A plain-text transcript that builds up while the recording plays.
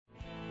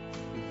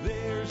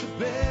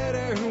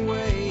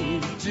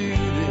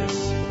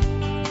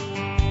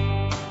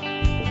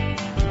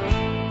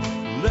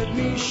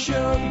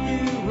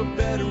a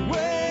better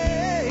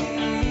way.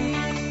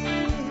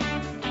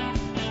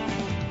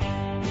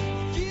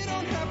 You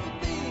don't have to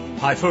be.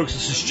 Hi, folks.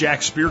 This is Jack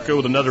Spirko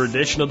with another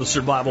edition of the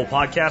Survival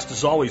Podcast.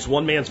 As always,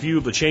 one man's view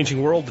of the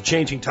changing world, the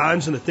changing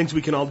times, and the things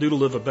we can all do to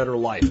live a better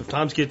life if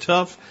times get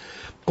tough,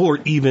 or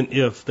even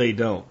if they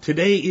don't.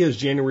 Today is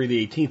January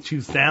the 18th,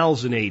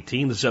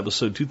 2018. This is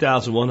episode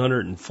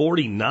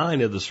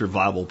 2149 of the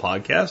Survival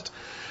Podcast.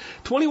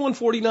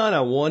 2149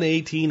 on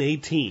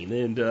 1/18/18.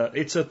 And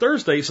it's a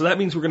Thursday, so that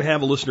means we're going to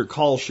have a listener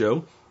call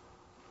show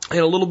and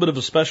a little bit of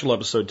a special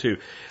episode, too.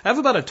 I have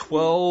about a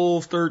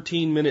 12,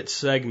 13-minute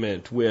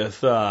segment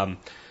with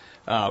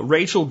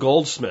Rachel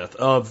Goldsmith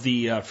of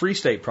the Free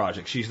State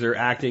Project. She's their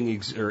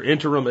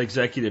interim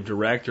executive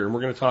director, and we're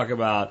going to talk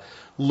about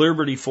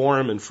Liberty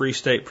Forum and Free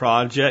State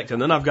Project.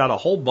 And then I've got a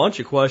whole bunch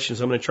of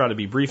questions. I'm going to try to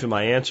be brief in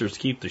my answers to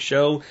keep the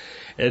show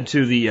and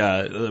to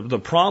the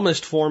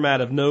promised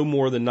format of no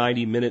more than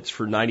 90 minutes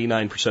for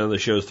 99% of the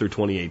shows through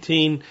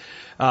 2018.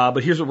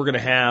 But here's what we're going to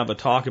have a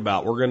talk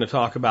about. We're going to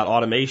talk about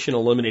automation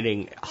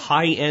eliminating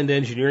high-end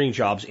engineering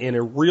jobs in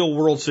a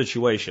real-world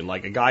situation,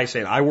 like a guy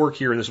saying, I work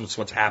here and this is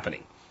what's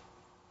happening.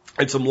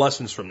 And some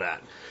lessons from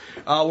that.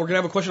 We're going to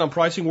have a question on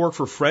pricing work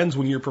for friends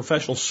when you're a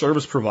professional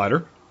service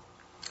provider.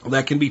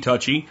 That can be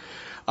touchy.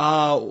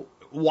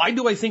 Why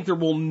do I think there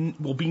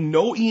will be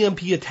no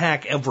EMP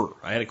attack ever?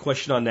 I had a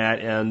question on that,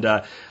 and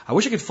I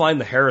wish I could find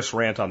the Harris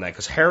rant on that,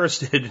 because Harris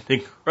did an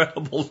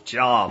incredible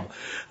job.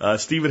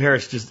 Stephen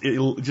Harris just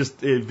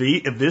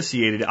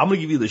eviscerated it. I'm going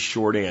to give you the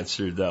short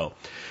answer, though.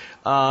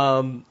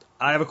 I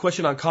have a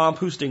question on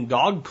composting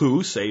dog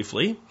poo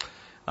safely.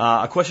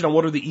 A question on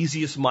what are the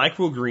easiest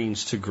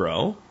microgreens to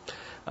grow.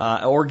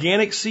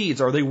 Organic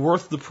seeds, are they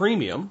worth the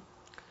premium?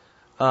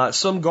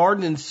 Some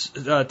garden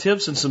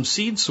tips and some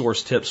seed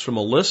source tips from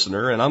a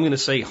listener. And I'm going to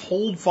say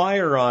hold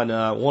fire on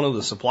one of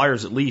the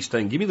suppliers at least,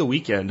 and give me the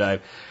weekend.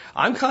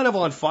 I'm kind of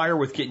on fire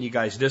with getting you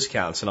guys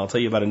discounts, and I'll tell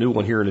you about a new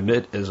one here in a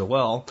bit as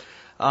well.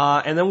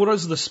 And then what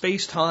is the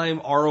space-time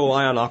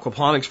ROI on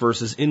aquaponics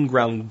versus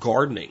in-ground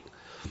gardening?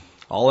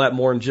 All that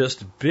more in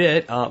just a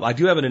bit. I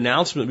do have an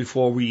announcement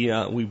before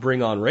we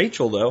bring on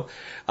Rachel, though.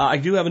 I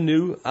do have a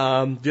new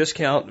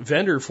discount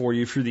vendor for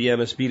you through the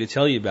MSB to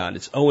tell you about.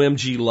 It's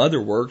OMG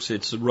Leatherworks.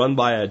 It's run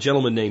by a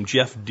gentleman named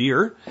Jeff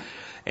Deere.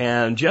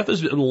 And Jeff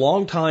has been a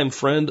longtime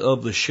friend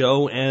of the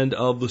show and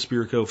of the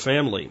Spirko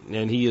family.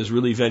 And he has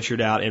really ventured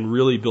out and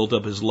really built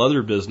up his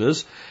leather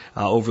business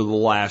over the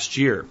last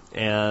year.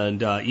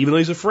 And even though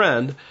he's a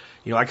friend,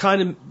 you know, I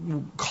kind of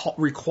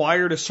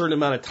required a certain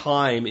amount of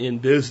time in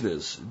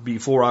business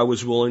before I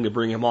was willing to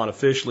bring him on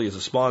officially as a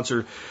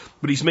sponsor.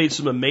 But he's made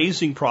some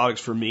amazing products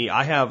for me.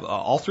 I have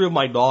all three of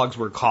my dogs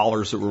wear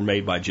collars that were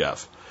made by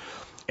Jeff.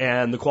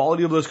 And the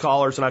quality of those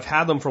collars, and I've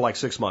had them for like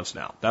 6 months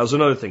now. That was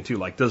another thing too.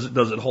 Like, does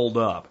it hold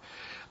up?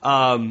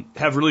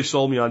 Have really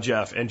sold me on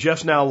Jeff. And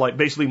Jeff's now like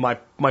basically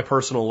my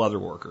personal leather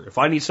worker. If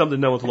I need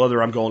something done with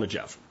leather, I'm going to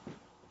Jeff.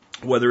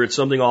 Whether it's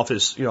something off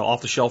his,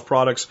 off the shelf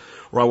products,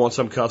 or I want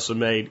some custom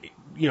made,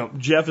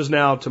 Jeff is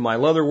now to my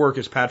leather work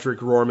as Patrick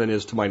Rohrman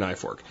is to my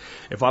knife work.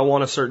 If I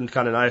want a certain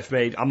kind of knife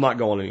made, I'm not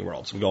going anywhere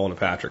else. I'm going to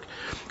Patrick.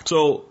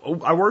 So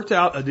I worked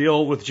out a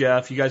deal with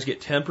Jeff. You guys get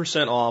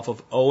 10% off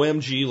of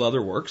OMG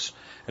Leatherworks,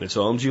 and it's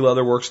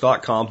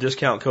omgleatherworks.com.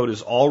 Discount code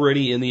is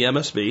already in the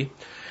MSB.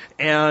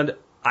 And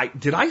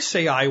did I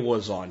say I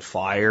was on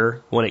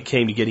fire when it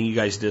came to getting you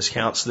guys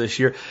discounts this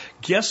year?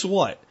 Guess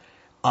what?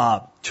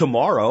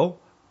 Tomorrow,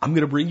 I'm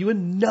going to bring you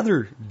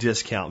another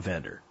discount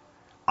vendor.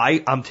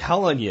 I'm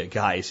telling you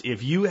guys,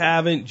 if you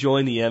haven't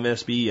joined the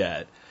MSB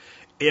yet,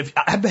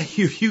 I bet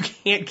you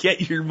can't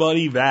get your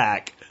money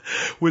back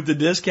with the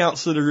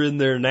discounts that are in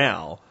there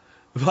now.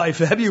 By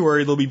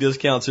February, there'll be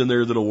discounts in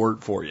there that'll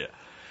work for you.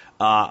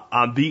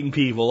 I'm beating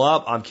people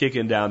up. I'm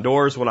kicking down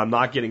doors when I'm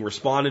not getting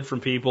responded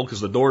from people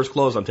because the door's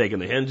closed. I'm taking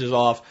the hinges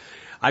off.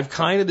 I've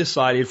kind of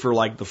decided for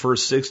like the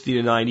first 60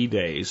 to 90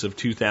 days of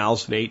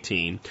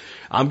 2018,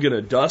 I'm going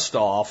to dust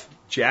off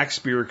Jack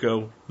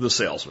Spirko, the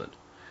salesman.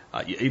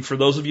 For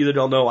those of you that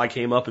don't know, I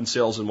came up in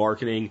sales and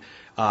marketing.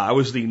 I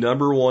was the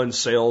 _1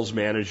 sales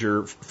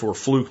manager for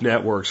Fluke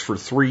Networks for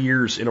 3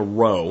 years in a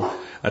row.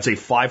 That's a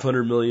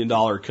 $500 million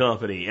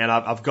company. And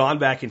I've gone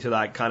back into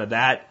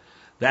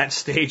that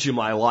stage of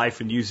my life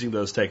and using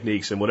those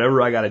techniques. And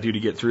whatever I got to do to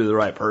get through to the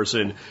right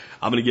person,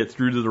 I'm going to get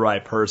through to the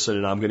right person,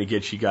 and I'm going to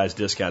get you guys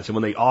discounts. And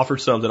when they offer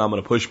something, I'm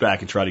going to push back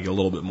and try to get a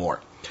little bit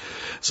more.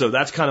 So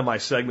that's kind of my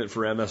segment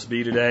for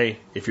MSB today.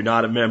 If you're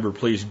not a member,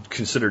 please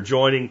consider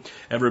joining.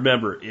 And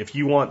remember, if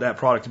you want that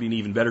product to be an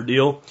even better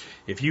deal,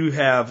 if you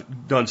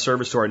have done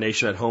service to our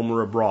nation at home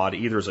or abroad,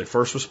 either as a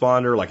first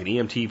responder, like an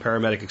EMT,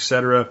 paramedic,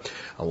 etc.,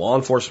 a law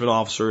enforcement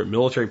officer,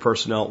 military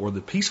personnel, or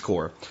the Peace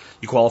Corps,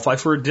 you qualify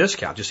for a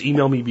discount. Just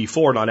email me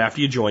before, not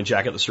after you join,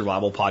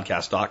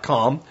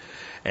 jack@thesurvivalpodcast.com.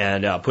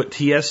 And put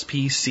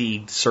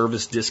TSPC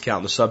service discount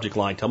in the subject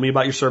line. Tell me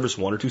about your service.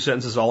 1 or 2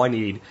 sentences is all I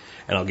need,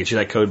 and I'll get you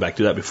that code back.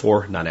 Do that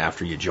before, not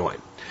after you join.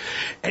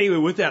 Anyway,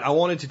 with that, I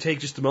wanted to take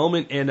just a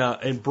moment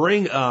and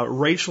bring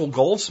Rachel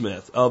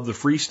Goldsmith of the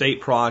Free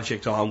State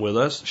Project on with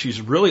us. She's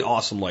a really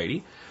awesome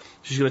lady.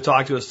 She's going to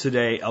talk to us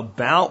today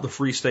about the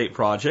Free State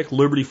Project,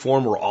 Liberty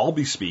Forum, where I'll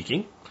be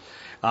speaking.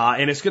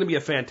 And it's going to be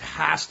a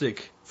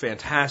fantastic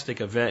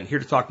event. Here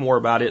to talk more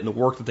about it and the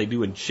work that they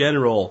do in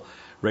general,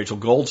 Rachel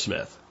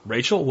Goldsmith.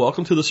 Rachel,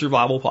 welcome to the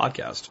Survival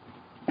Podcast.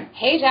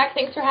 Hey, Jack.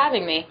 Thanks for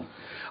having me.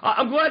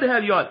 I'm glad to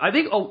have you on. I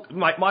think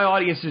my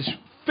audience is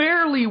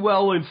fairly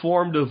well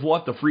informed of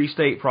what the Free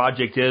State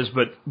Project is,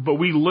 but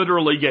we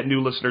literally get new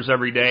listeners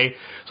every day.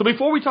 So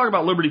before we talk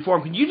about Liberty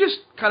Forum, can you just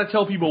kind of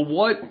tell people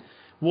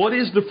what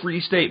is the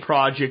Free State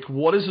Project,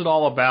 what is it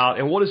all about,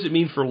 and what does it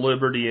mean for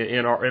liberty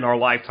in our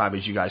lifetime,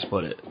 as you guys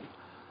put it?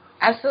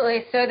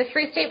 Absolutely. So the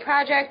Free State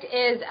Project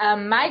is a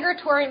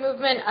migratory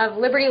movement of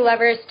liberty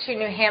lovers to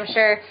New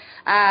Hampshire.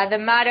 The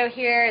motto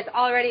here is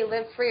already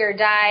live free or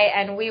die,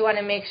 and we want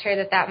to make sure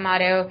that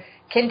motto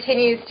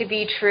continues to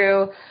be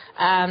true.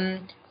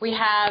 We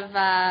have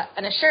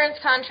an assurance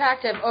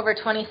contract of over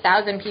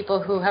 20,000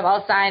 people who have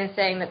all signed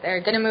saying that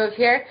they're going to move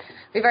here.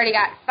 We've already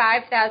got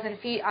 5,000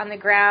 feet on the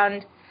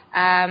ground,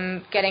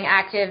 getting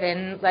active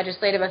in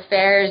legislative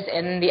affairs,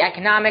 in the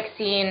economic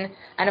scene,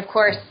 and of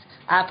course,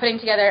 putting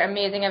together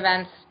amazing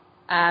events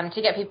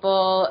to get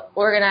people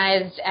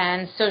organized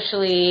and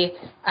socially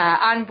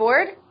on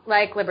board,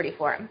 like Liberty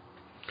Forum.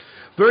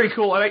 Very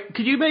cool.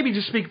 Could you maybe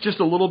just speak just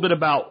a little bit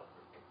about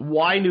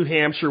why New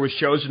Hampshire was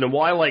chosen and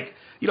why,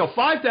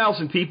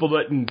 5,000 people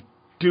didn't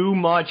do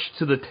much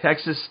to the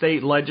Texas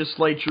state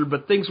legislature,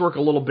 but things work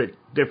a little bit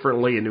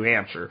differently in New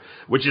Hampshire,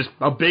 which is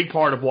a big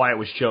part of why it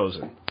was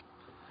chosen.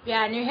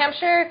 Yeah, New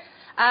Hampshire,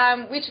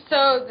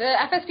 so the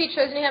FSP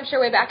chose New Hampshire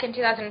way back in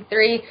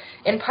 2003,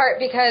 in part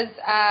because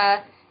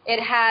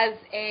it has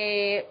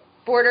a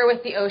border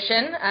with the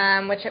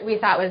ocean, which we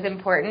thought was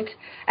important.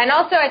 And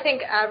also, I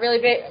think a really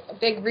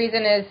big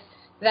reason is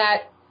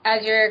that,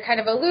 as you're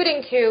kind of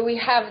alluding to, we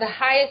have the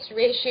highest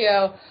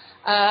ratio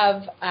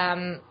of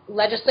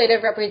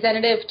legislative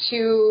representative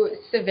to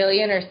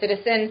civilian or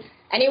citizen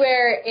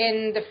anywhere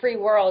in the free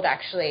world,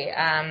 actually.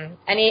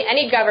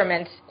 Any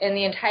government in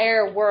the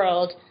entire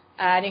world,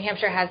 New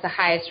Hampshire has the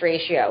highest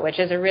ratio, which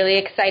is a really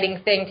exciting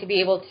thing to be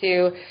able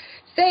to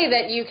say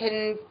that you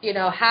can,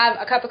 have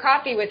a cup of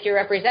coffee with your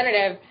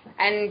representative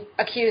and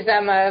accuse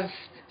them of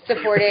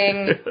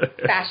supporting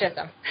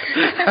fascism.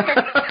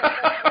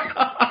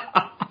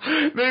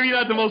 Maybe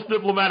not the most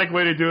diplomatic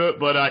way to do it,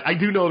 but I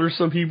do know there's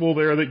some people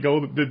there that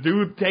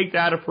do take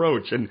that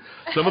approach, and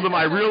some of them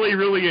I really,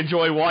 really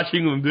enjoy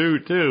watching them do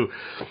too.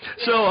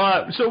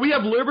 So we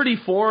have Liberty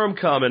Forum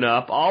coming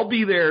up. I'll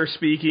be there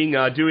speaking,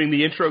 doing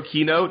the intro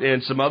keynote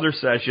and some other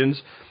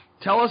sessions.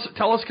 Tell us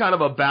kind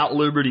of about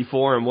Liberty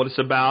Forum, what it's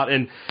about,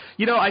 and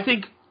I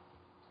think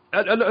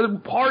another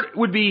part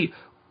would be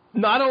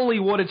not only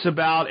what it's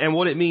about and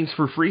what it means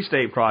for Free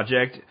State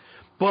Project,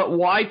 but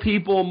why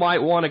people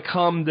might want to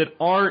come that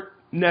aren't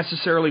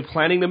necessarily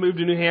planning to move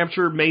to New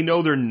Hampshire, may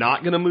know they're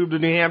not going to move to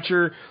New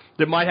Hampshire,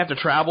 that might have to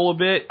travel a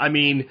bit. I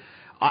mean,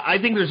 I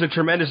think there's a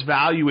tremendous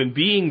value in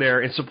being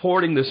there and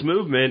supporting this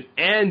movement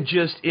and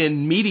just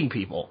in meeting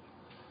people.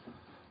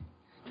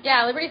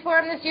 Yeah, Liberty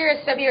Forum this year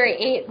is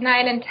February 8th,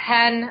 9, and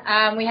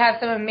 10. We have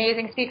some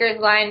amazing speakers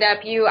lined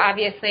up. You,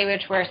 obviously,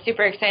 which we're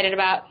super excited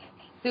about.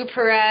 Lou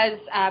Perez,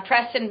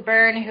 Preston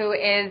Byrne, who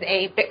is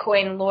a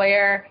Bitcoin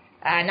lawyer,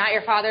 not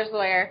your father's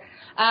lawyer.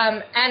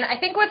 And I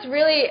think what's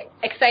really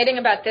exciting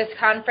about this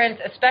conference,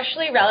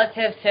 especially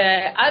relative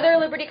to other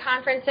Liberty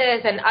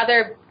conferences and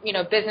other,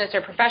 business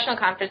or professional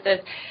conferences,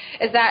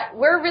 is that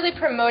we're really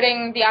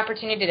promoting the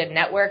opportunity to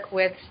network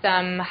with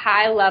some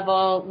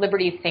high-level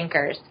Liberty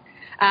thinkers.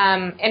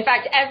 In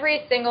fact,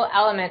 every single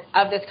element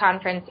of this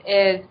conference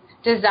is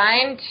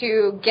designed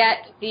to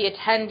get the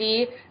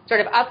attendee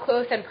sort of up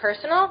close and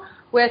personal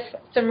with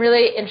some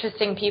really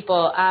interesting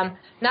people.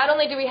 Not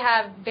only do we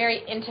have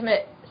very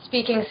intimate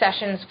speaking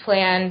sessions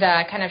planned,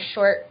 kind of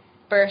short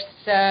bursts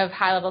of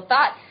high-level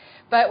thought,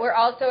 but we're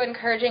also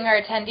encouraging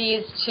our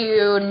attendees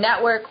to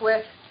network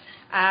with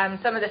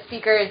some of the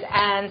speakers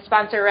and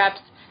sponsor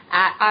reps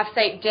at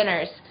off-site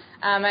dinners.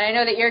 And I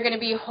know that you're going to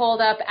be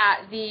holed up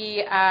at the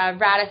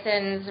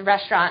Radisson's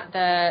restaurant,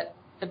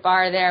 the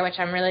bar there, which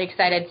I'm really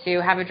excited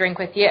to have a drink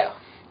with you.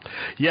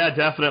 Yeah,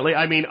 definitely.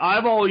 I mean,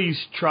 I've always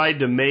tried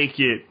to make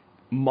it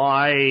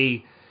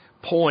my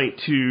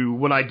point to,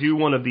 when I do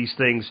one of these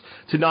things,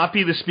 to not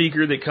be the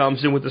speaker that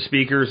comes in with the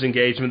speaker's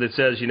engagement that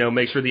says,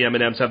 make sure the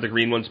M&Ms have the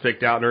green ones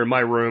picked out and they're in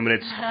my room and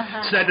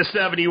it's set to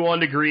 71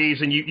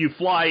 degrees and you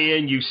fly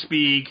in, you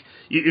speak.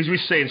 As we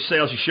say in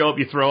sales, you show up,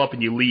 you throw up,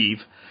 and you leave.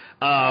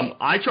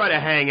 I try to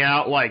hang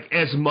out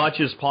as much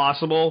as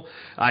possible.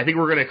 I think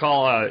we're going to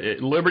call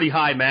Liberty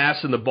High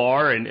Mass in the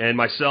bar, and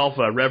myself,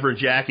 Reverend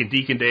Jack, and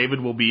Deacon David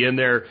will be in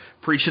there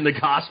preaching the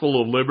gospel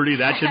of liberty.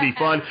 That should be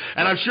fun.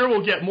 And I'm sure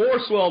we'll get more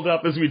swelled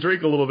up as we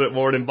drink a little bit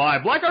more and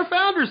imbibe, like our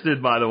founders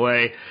did, by the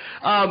way.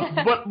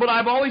 But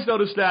I've always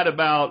noticed that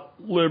about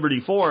Liberty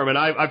Forum, and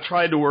I've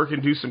tried to work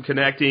and do some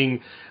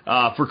connecting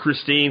for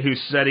Christine,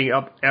 who's setting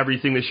up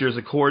everything this year as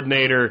a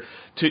coordinator,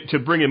 to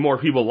bring in more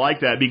people like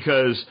that,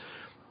 because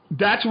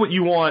that's what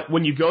you want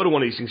when you go to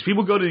one of these things.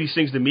 People go to these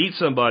things to meet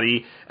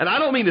somebody, and I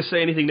don't mean to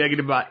say anything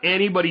negative about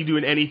anybody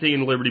doing anything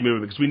in the Liberty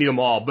Movement, because we need them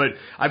all, but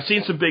I've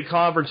seen some big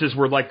conferences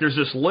where, like, there's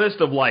this list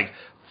of, like,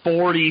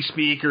 40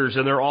 speakers,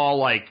 and they're all,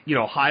 like, you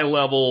know,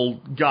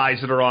 high-level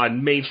guys that are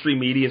on mainstream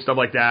media and stuff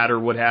like that, or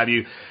what have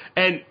you,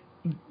 and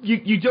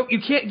you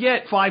can't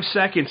get 5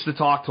 seconds to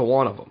talk to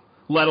one of them,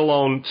 let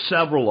alone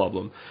several of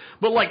them.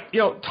 But, like, you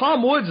know,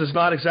 Tom Woods is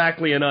not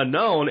exactly an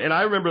unknown, and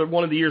I remember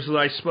one of the years that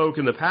I spoke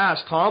in the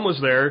past, Tom was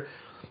there,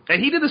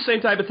 and he did the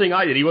same type of thing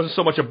I did. He wasn't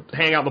so much a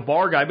hang out in the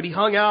bar guy, but he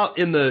hung out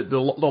in the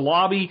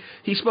lobby.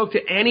 He spoke to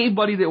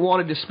anybody that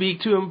wanted to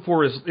speak to him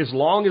for as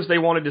long as they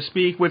wanted to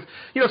speak with.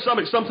 You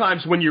know,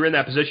 sometimes when you're in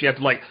that position, you have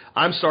to, like,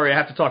 I'm sorry, I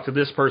have to talk to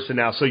this person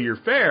now, so you're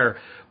fair.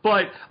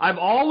 But I've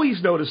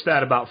always noticed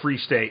that about Free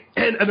State.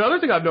 And another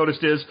thing I've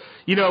noticed is,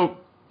 you know,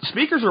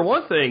 speakers are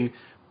one thing,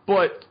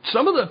 but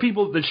some of the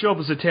people that show up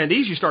as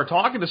attendees, you start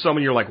talking to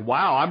someone, you're like,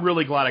 wow, I'm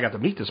really glad I got to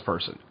meet this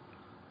person.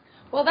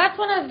 Well, that's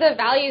one of the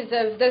values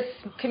of this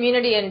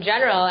community in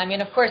general. I mean,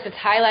 of course, it's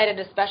highlighted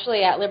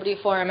especially at Liberty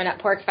Forum and at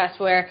PorcFest,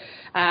 where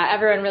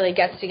everyone really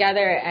gets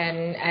together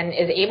and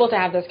is able to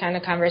have those kind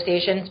of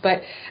conversations.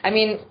 But, I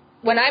mean,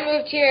 when I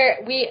moved here,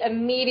 we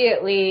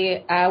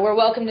immediately were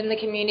welcomed in the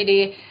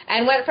community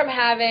and went from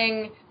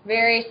having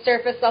very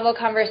surface-level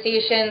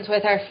conversations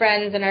with our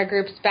friends and our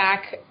groups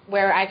back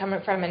where I come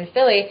from in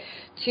Philly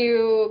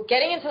to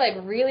getting into, like,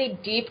 really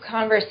deep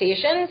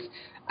conversations,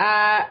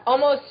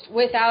 almost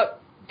without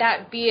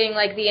that being,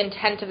 like, the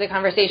intent of the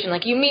conversation.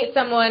 Like, you meet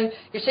someone,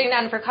 you're sitting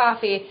down for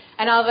coffee,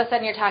 and all of a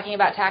sudden you're talking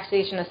about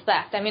taxation of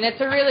theft. I mean,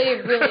 it's a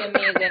really, really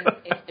amazing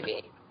place to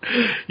be.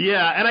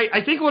 Yeah, and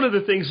I think one of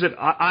the things that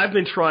I've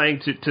been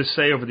trying to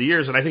say over the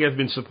years, and I think I've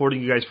been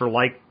supporting you guys for,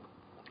 like,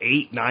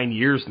 8-9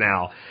 years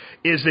now,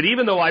 is that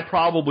even though I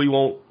probably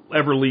won't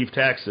ever leave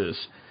Texas,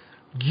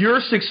 your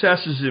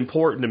success is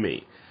important to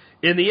me.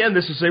 In the end,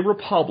 this is a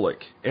republic,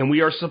 and we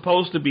are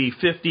supposed to be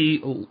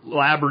 50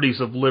 liberties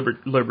of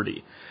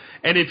liberty.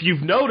 And if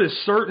you've noticed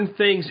certain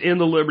things in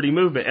the Liberty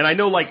Movement, and I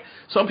know, like,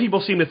 some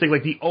people seem to think,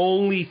 like, the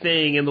only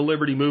thing in the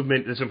Liberty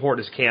Movement that's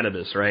important is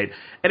cannabis, right?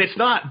 And it's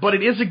not, but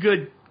it is a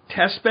good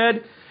test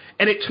bed,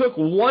 and it took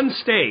one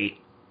state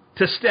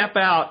to step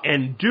out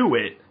and do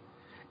it,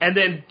 and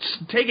then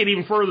take it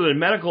even further than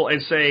medical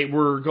and say,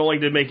 we're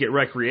going to make it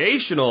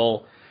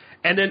recreational.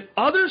 And then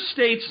other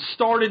states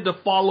started to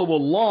follow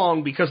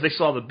along because they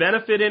saw the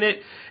benefit in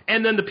it.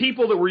 And then the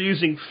people that were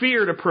using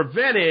fear to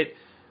prevent it,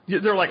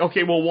 they're like,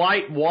 okay, well,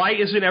 why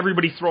isn't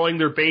everybody throwing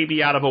their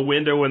baby out of a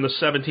window in the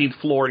 17th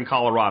floor in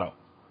Colorado?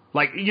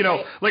 Like, you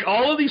know, like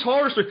all of these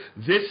horror stories,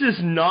 this is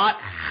not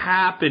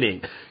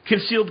happening.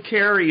 Concealed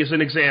carry is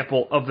an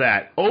example of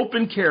that.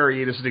 Open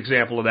carry is an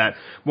example of that.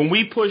 When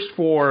we pushed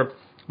for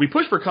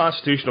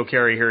constitutional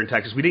carry here in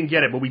Texas. We didn't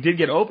get it, but we did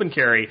get open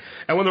carry.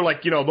 And when they're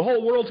like, you know, the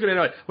whole world's going to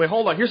know it. Wait,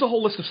 hold on. Here's a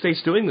whole list of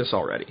states doing this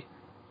already.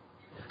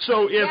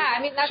 So if, yeah,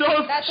 I mean, that's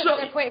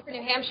another point for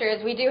New Hampshire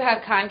is we do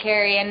have con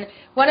carry. And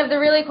one of the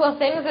really cool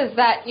things is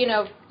that, you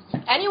know,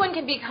 anyone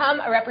can become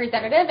a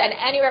representative, and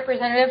any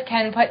representative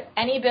can put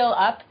any bill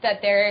up that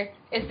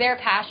is their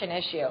passion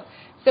issue.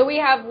 So we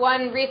have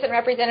one recent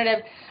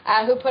representative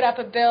who put up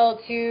a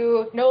bill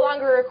to no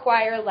longer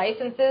require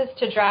licenses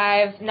to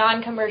drive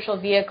non-commercial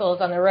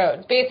vehicles on the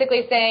roads,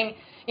 basically saying,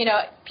 you know,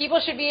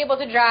 people should be able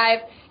to drive.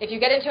 If you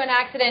get into an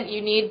accident,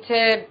 you need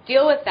to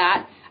deal with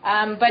that.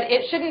 But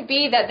it shouldn't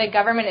be that the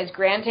government is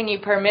granting you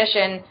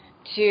permission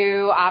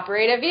to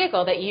operate a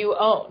vehicle that you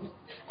own.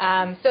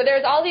 So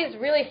there's all these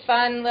really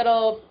fun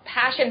little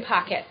passion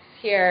pockets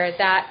here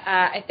that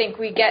I think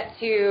we get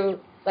to,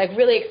 like,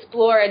 really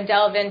explore and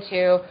delve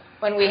into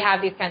when we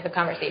have these kinds of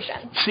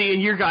conversations. See,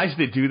 and your guys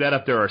that do that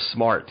up there are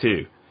smart,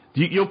 too.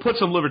 You'll put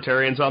some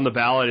libertarians on the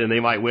ballot and they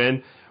might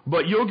win,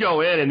 but you'll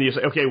go in and you say,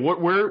 okay,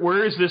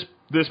 where is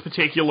this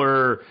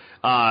particular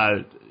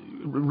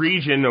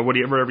region, or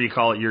whatever you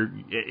call it, you're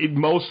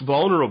most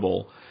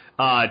vulnerable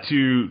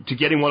to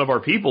getting one of our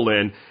people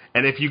in?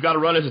 And if you've got to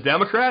run as a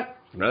Democrat,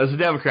 run as a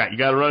Democrat. You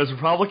got to run as a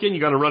Republican, you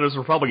got to run as a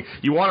Republican.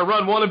 You want to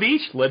run one of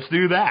each? Let's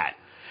do that.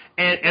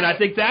 And I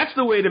think that's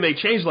the way to make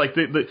change. Like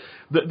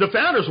the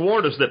founders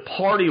warned us that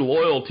party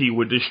loyalty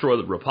would destroy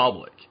the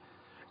republic,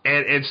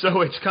 and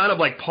so it's kind of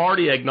like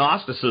party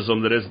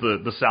agnosticism that is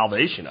the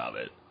salvation of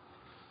it.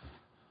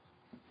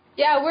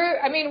 Yeah,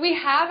 we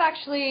have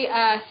actually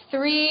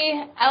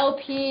 3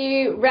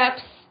 LP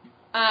reps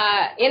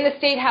in the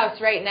State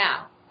House right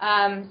now.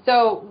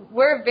 So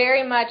we're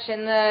very much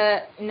in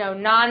the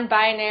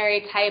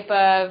non-binary type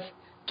of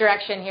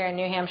direction here in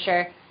New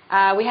Hampshire.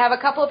 We have a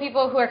couple of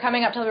people who are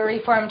coming up to the Liberty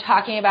Forum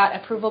talking about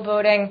approval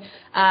voting,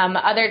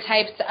 other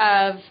types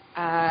of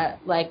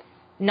like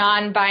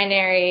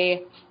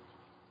non-binary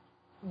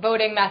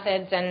voting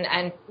methods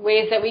and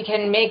ways that we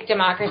can make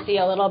democracy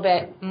a little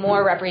bit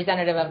more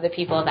representative of the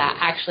people that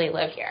actually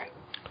live here.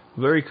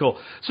 Very cool.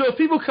 So if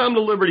people come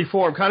to Liberty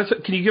Forum,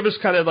 can you give us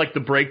kind of like the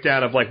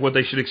breakdown of like what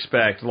they should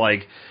expect,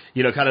 like,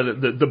 you know, kind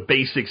of the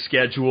basic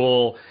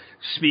schedule,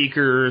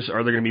 speakers,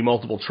 are there going to be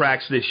multiple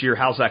tracks this year?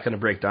 How's that going to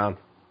break down?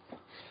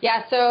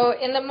 Yeah, so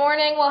in the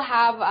morning we'll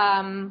have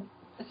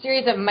a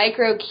series of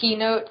micro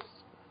keynotes.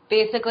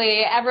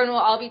 Basically, everyone will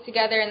all be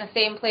together in the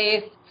same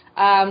place.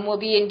 We'll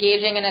be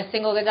engaging in a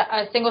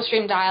single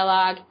stream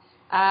dialogue,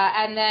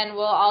 and then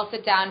we'll all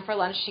sit down for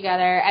lunch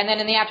together. And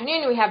then in the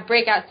afternoon, we have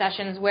breakout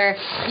sessions where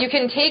you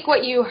can take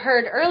what you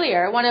heard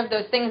earlier, one of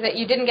those things that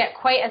you didn't get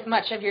quite as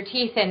much of your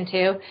teeth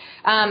into,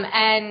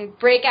 and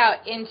break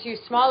out into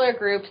smaller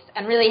groups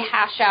and really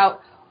hash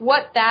out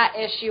what that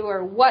issue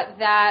or what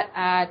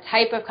that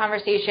type of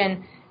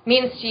conversation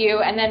means to you,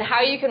 and then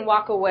how you can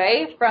walk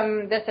away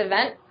from this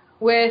event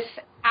with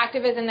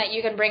activism that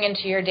you can bring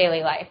into your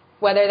daily life,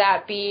 whether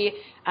that be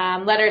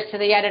letters to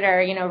the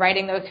editor,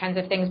 writing those kinds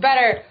of things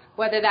better,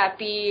 whether that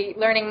be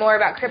learning more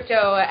about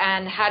crypto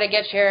and how to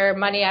get your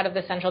money out of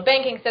the central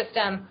banking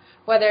system,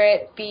 whether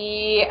it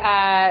be,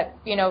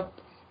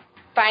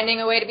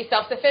 finding a way to be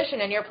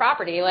self-sufficient in your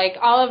property. Like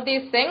all of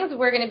these things,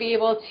 we're going to be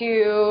able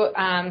to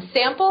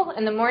sample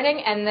in the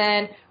morning and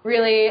then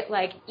really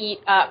eat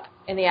up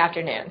in the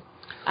afternoon.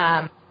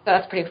 So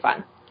that's pretty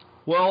fun.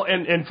 Well,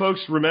 and folks,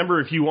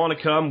 remember, if you want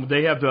to come,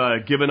 they have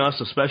given us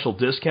a special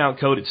discount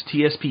code. It's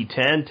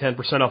TSP10,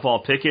 10% off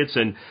all tickets.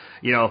 And,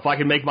 if I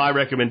can make my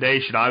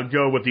recommendation, I would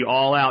go with the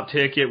all-out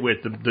ticket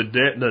with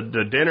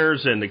the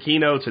dinners and the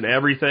keynotes and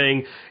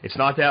everything. It's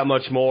not that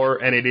much more,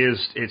 and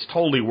it's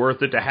totally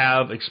worth it to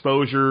have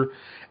exposure.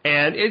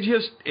 And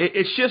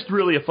it's just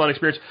really a fun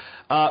experience.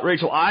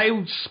 Rachel,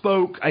 I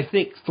spoke, I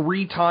think,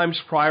 3 times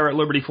prior at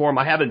Liberty Forum.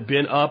 I haven't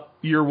been up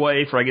your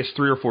way for,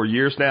 3 or 4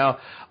 years now.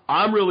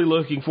 I'm really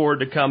looking forward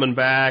to coming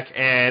back,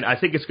 and I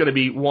think it's going to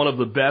be one of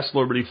the best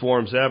Liberty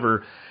Forums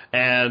ever,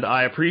 and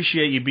I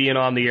appreciate you being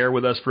on the air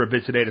with us for a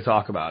bit today to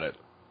talk about it.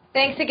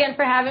 Thanks again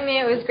for having me.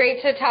 It was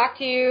great to talk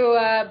to you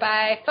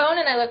by phone,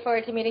 and I look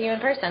forward to meeting you in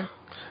person.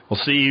 We'll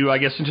see you,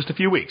 in just a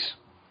few weeks.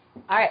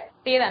 All right.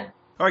 See you then.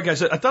 All right,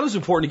 guys, I thought it was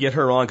important to get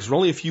her on because we're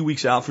only a few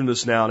weeks out from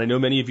this now, and I know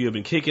many of you have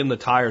been kicking the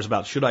tires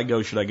about should I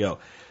go.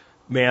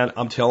 Man,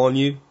 I'm telling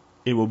you,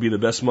 it will be the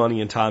best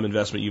money and time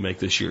investment you make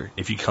this year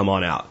if you come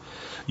on out.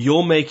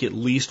 You'll make at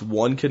least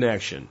one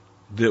connection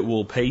that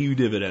will pay you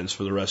dividends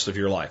for the rest of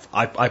your life.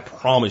 I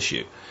promise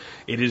you.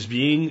 It is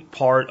being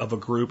part of a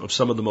group of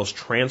some of the most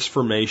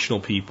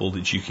transformational people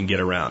that you can get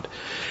around.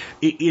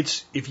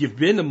 It's if you've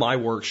been to my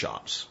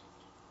workshops,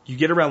 you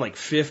get around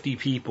 50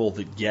 people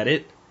that get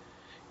it.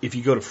 If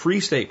you go to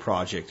Free State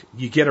Project,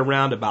 you get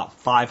around about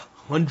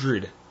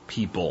 500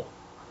 people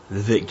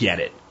that get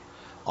it.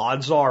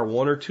 Odds are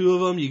 1 or 2 of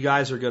them, you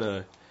guys are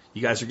gonna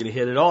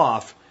hit it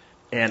off.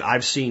 And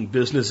I've seen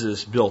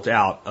businesses built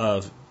out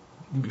of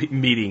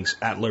meetings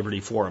at Liberty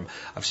Forum.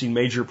 I've seen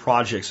major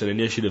projects and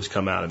initiatives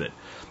come out of it.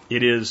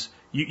 It is,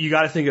 you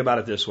got to think about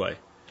it this way.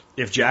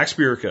 If Jack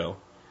Spirko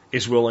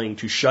is willing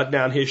to shut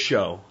down his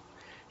show,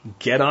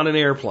 get on an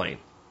airplane,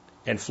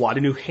 and fly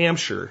to New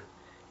Hampshire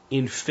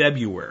in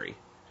February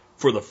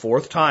for the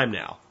 4th time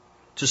now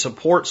to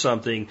support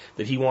something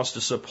that he wants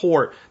to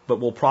support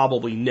but will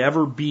probably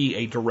never be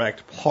a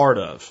direct part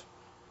of,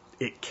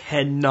 it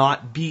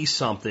cannot be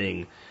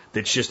something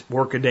that's just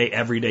work a day,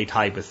 everyday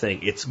type of thing.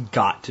 It's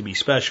got to be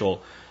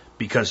special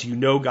because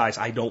guys,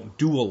 I don't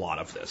do a lot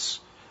of this.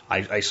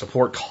 I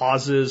support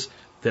causes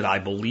that I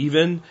believe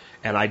in,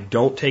 and I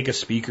don't take a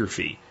speaker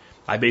fee.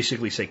 I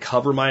basically say,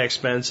 cover my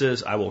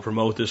expenses. I will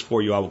promote this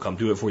for you. I will come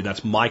do it for you.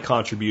 That's my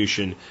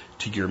contribution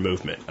to your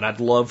movement. And I'd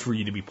love for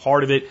you to be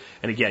part of it.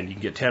 And again, you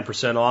can get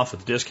 10% off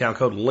with the discount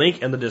code.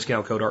 Link and the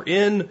discount code are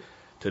in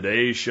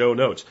today's show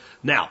notes.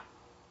 Now,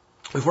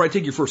 before I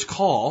take your first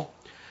call,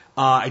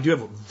 I do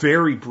have a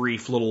very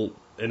brief little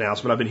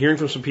announcement. I've been hearing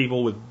from some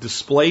people with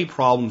display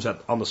problems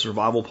on the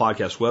Survival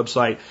Podcast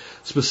website,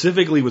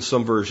 specifically with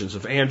some versions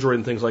of Android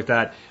and things like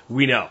that.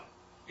 We know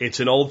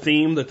it's an old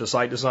theme that the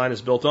site design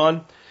is built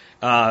on.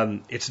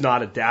 It's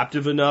not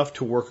adaptive enough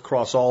to work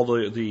across all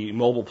the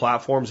mobile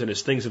platforms, and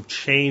as things have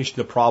changed,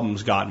 the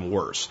problem's gotten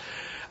worse.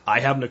 I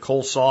have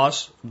Nicole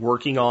Sauce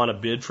working on a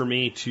bid for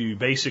me to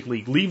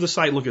basically leave the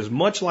site look as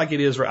much like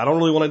it is. I don't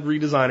really want to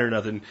redesign it or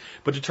nothing,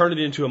 but to turn it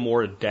into a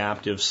more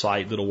adaptive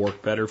site that'll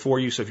work better for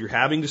you. So if you're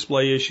having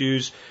display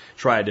issues,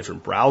 try a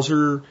different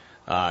browser,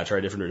 try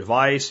a different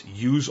device,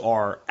 use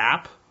our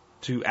app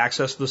to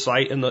access the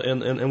site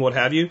and what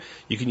have you.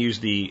 You can use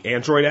the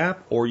Android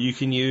app or you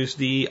can use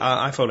the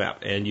iPhone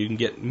app, and you can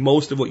get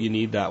most of what you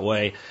need that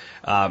way.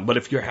 But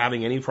if you're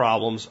having any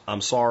problems,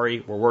 I'm sorry,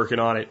 we're working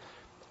on it.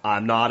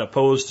 I'm not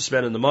opposed to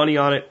spending the money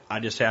on it.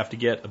 I just have to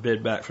get a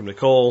bid back from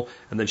Nicole,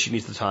 and then she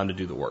needs the time to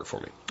do the work for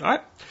me. All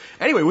right?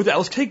 Anyway, with that,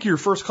 let's take your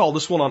first call,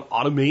 this one on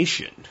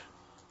automation.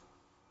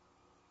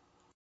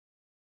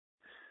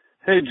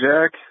 Hey,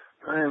 Jack.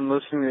 I am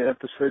listening to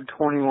episode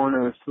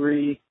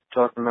 2149,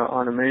 talking about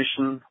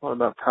automation, all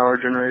about power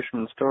generation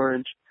and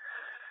storage.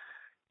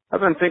 I've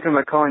been thinking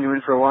about calling you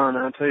in for a while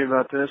now. I'll tell you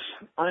about this.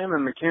 I am a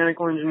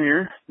mechanical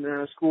engineer. Been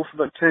out of school for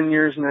about 10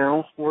 years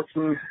now,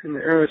 working in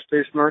the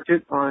aerospace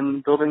market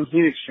on building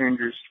heat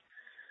exchangers.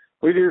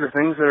 We do the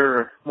things that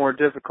are more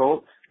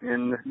difficult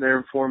and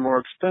therefore more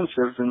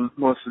expensive than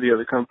most of the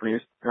other companies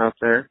out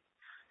there.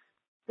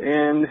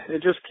 And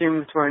it just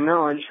came to my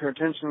knowledge, or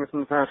attention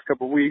within the past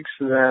couple of weeks,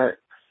 that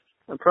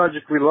a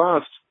project we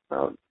lost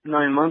about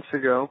 9 months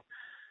ago,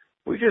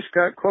 we just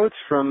got quotes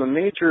from a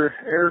major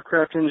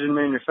aircraft engine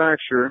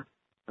manufacturer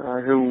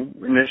who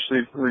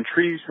initially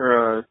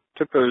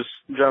took those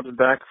jobs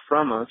back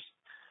from us.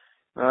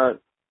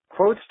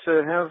 Quotes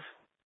to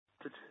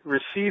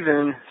receive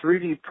in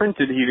 3D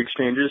printed heat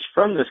exchangers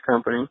from this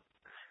company.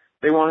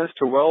 They want us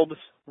to weld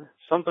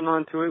something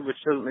onto it, which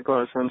doesn't make a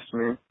lot of sense to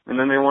me. And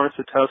then they want us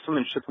to test them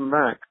and ship them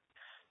back.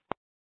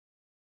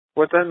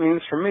 What that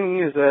means for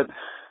me is that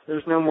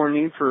there's no more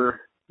need for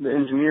the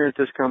engineer at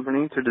this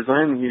company to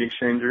design the heat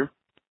exchanger.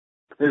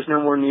 There's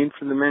no more need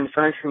for the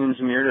manufacturing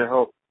engineer to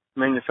help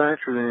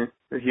manufacture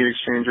the heat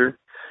exchanger.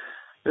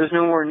 There's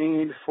no more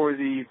need for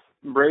the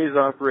braze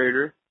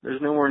operator.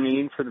 There's no more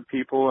need for the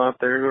people out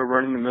there who are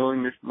running the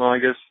milling. Well, I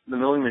guess the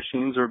milling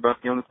machines are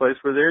about the only place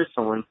where there is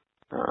someone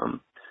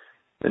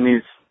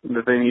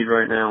that they need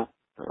right now.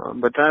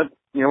 But that,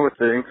 with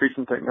the increase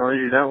in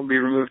technology, that will be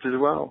removed as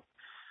well.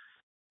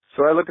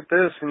 So I look at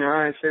this and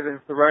I say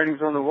that the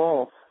writing's on the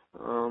wall.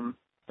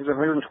 There's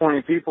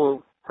 120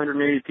 people,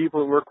 180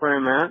 people that work where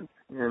I'm at,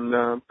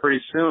 and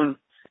pretty soon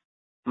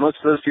most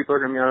of those people are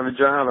going to be out of a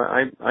job.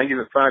 I give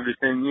it 5 to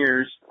 10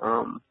 years.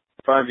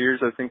 5 years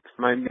I think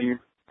might be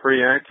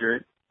pretty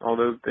accurate,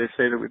 although they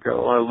say that we've got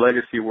a lot of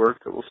legacy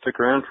work that will stick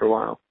around for a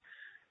while.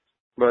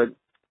 But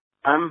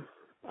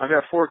I've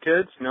got 4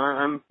 kids.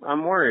 I'm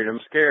worried. I'm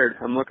scared.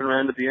 I'm looking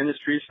around at the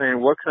industry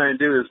saying, what can I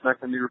do that's not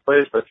going to be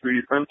replaced by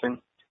 3D printing?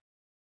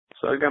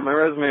 So I've got my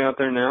resume out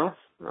there now,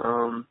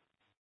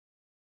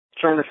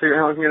 trying to figure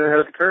out how I can get ahead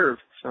of the curve.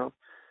 So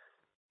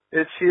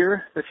it's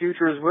here. The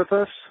future is with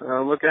us.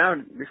 Look out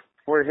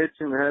before it hits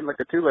you in the head like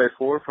a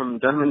 2x4 from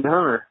Dumb and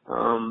Dumber.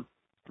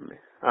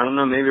 I don't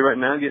know, maybe right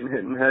now getting hit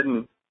in the head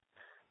and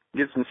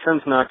get some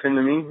sense knocked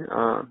into me.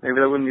 Maybe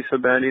that wouldn't be so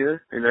bad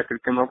either. Maybe I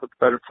could come up with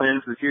a better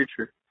plan for the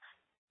future.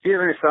 If you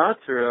have any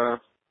thoughts,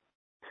 or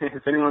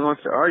if anyone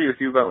wants to argue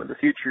with you about the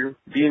future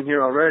being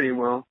here already,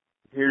 well,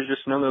 here's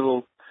just another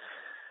little.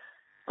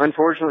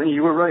 Unfortunately,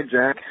 you were right,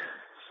 Jack.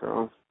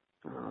 So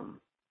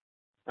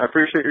I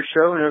appreciate your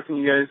show and everything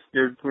you guys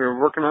were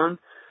working on.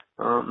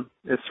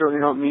 It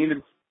certainly helped me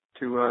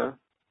to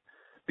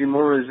be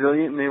more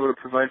resilient and able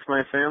to provide for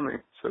my family.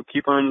 So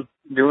keep on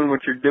doing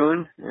what you're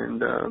doing,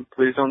 and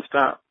please don't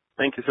stop.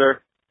 Thank you,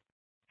 sir.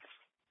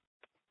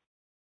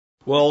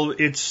 Well,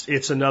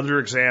 it's another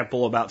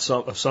example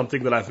of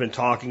something that I've been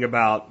talking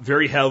about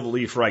very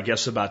heavily for, I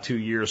guess, about 2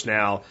 years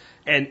now.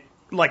 And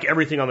like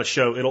everything on the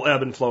show, it'll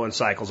ebb and flow in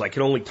cycles. I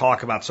can only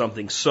talk about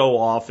something so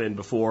often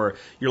before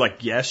you're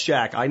like, yes,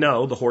 Jack, I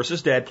know, the horse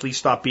is dead. Please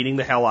stop beating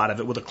the hell out of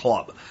it with a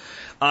club.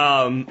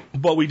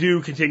 But we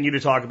do continue to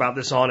talk about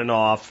this on and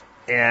off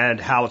and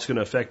how it's going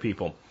to affect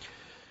people.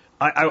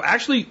 I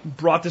actually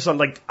brought this on,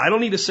 like, I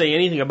don't need to say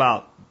anything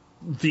about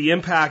the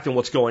impact and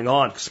what's going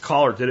on because the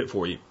caller did it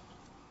for you.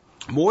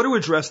 More to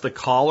address the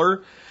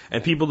caller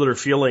and people that are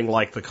feeling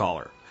like the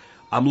caller.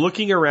 I'm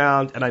looking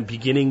around and I'm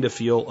beginning to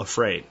feel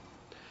afraid.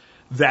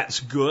 That's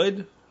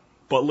good,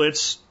 but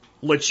let's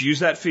use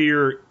that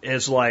fear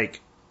as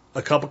like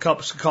a couple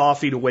cups of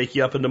coffee to wake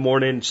you up in the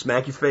morning,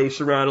 smack your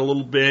face around a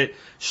little bit,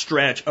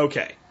 stretch.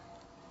 Okay,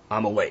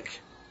 I'm awake.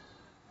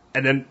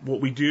 And then what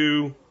we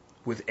do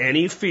with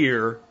any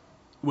fear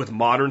with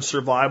modern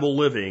survival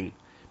living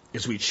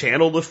is we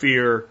channel the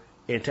fear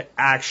into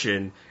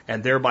action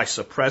and thereby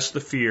suppress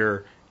the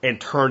fear and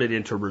turn it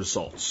into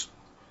results.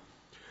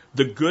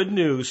 The good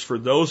news for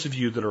those of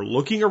you that are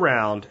looking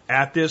around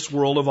at this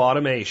world of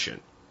automation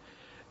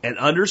and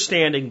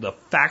understanding the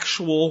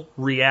factual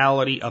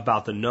reality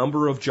about the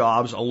number of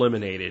jobs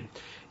eliminated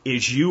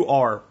is you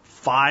are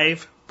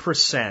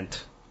 5%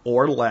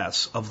 or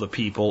less of the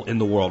people in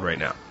the world right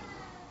now.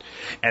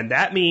 And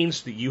that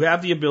means that you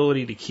have the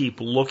ability to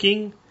keep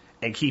looking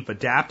and keep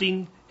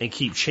adapting and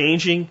keep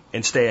changing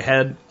and stay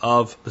ahead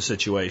of the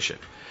situation.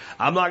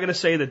 I'm not going to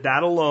say that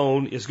that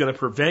alone is going to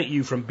prevent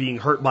you from being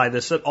hurt by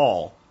this at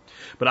all,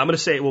 but I'm going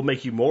to say it will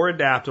make you more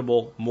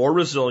adaptable, more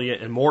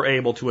resilient, and more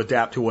able to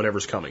adapt to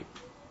whatever's coming.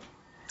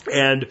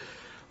 And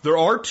there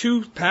are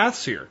 2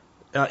 paths here.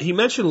 He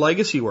mentioned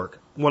legacy work.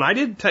 When I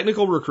did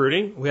technical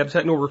recruiting, we had a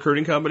technical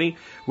recruiting company,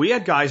 we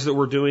had guys that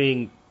were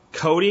doing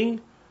coding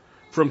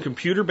from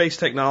computer-based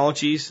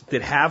technologies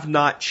that have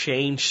not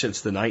changed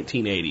since the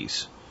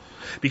 1980s.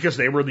 Because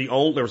they were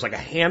there was like a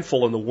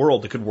handful in the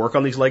world that could work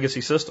on these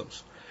legacy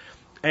systems.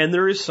 And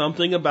there is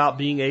something about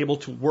being able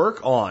to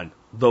work on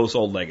those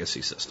old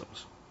legacy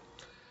systems.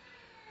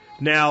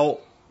 Now,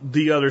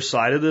 the other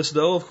side of this,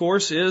 though, of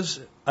course, is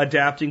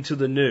adapting to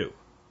the new.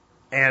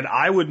 And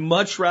I would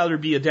much rather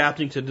be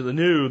adapting to the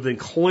new than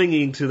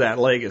clinging to that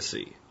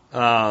legacy.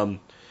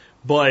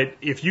 But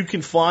if you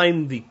can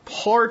find the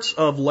parts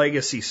of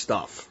legacy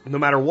stuff, no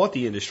matter what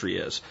the industry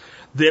is,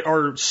 that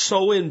are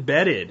so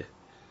embedded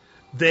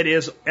that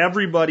as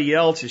everybody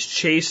else is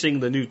chasing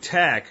the new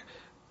tech,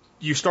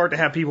 you start to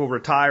have people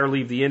retire,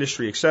 leave the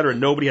industry, et cetera.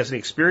 Nobody has any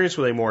experience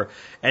with it anymore.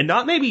 And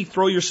not maybe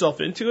throw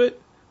yourself into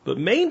it, but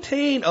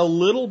maintain a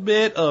little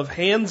bit of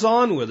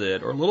hands-on with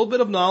it or a little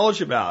bit of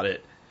knowledge about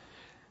it,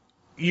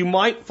 you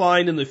might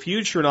find in the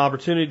future an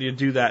opportunity to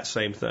do that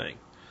same thing.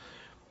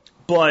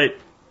 But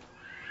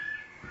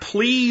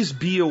please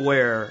be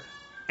aware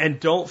and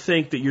don't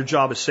think that your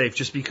job is safe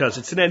just because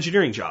it's an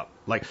engineering job.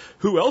 Like,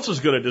 who else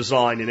is going to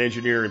design and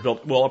engineer and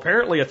build? Well,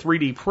 apparently a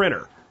 3D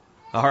printer.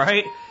 All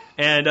right?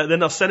 And then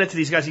they'll send it to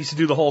these guys who used to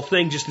do the whole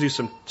thing just to do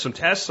some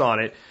tests on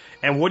it.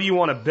 And what do you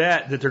want to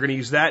bet that they're going to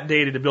use that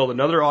data to build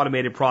another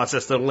automated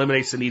process that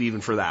eliminates the need even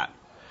for that?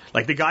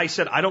 Like the guy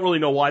said, I don't really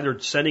know why they're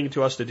sending it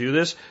to us to do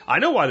this. I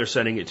know why they're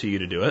sending it to you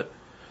to do it.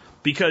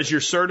 Because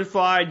you're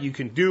certified, you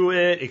can do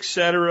it,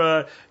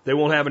 etc. They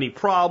won't have any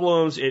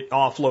problems. It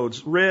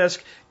offloads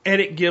risk, and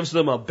it gives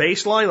them a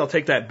baseline. They'll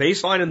take that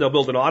baseline and they'll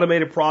build an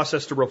automated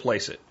process to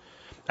replace it.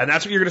 And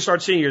that's what you're going to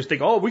start seeing. You're going to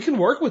think, oh, we can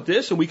work with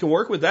this and we can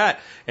work with that,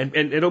 and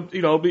it'll,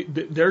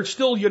 they're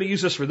still going to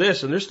use us for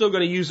this and they're still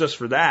going to use us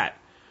for that.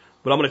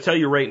 But I'm going to tell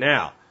you right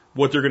now,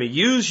 what they're going to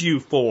use you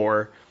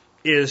for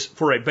is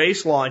for a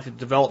baseline to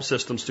develop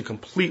systems to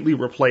completely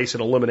replace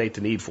and eliminate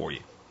the need for you.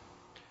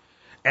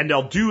 And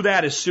they'll do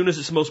that as soon as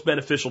it's most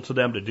beneficial to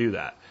them to do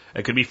that.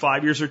 It could be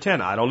 5 years or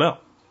 10, I don't know.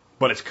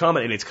 But it's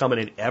coming, and it's coming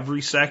in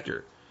every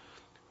sector.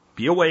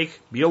 Be awake,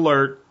 be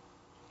alert,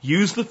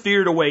 use the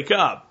fear to wake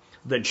up,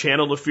 then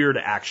channel the fear to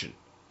action.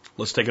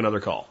 Let's take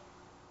another call.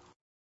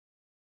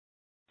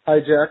 Hi,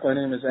 Jack. My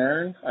name is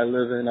Aaron. I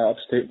live in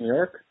upstate New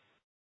York.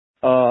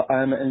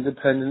 I'm an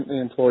independently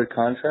employed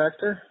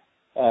contractor.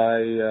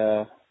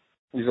 I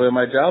enjoy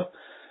my job.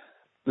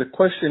 The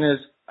question is,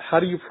 how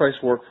do you price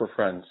work for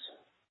friends?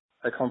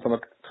 I come from a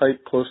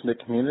tight,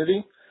 close-knit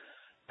community,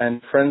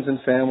 and friends and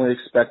family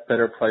expect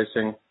better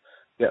pricing,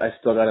 yet I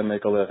still got to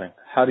make a living.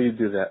 How do you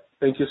do that?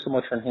 Thank you so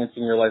much for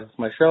enhancing your life with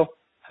my show.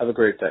 Have a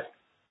great day.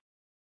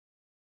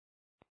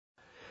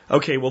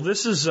 Okay, well,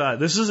 this is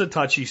a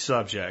touchy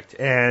subject,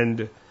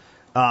 and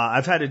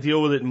I've had to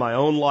deal with it in my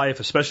own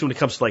life, especially when it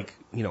comes to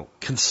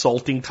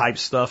consulting type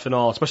stuff and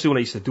all, especially when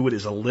I used to do it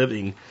as a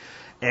living.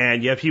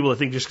 And you have people that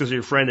think just because they're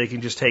your friend, they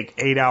can just take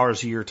 8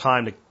 hours of your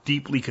time to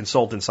deeply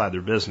consult inside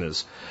their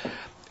business.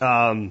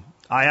 I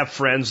have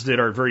friends that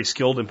are very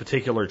skilled in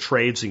particular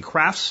trades and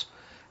crafts,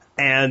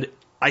 and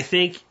I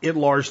think it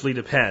largely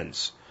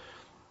depends.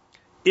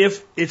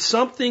 If it's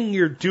something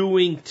you're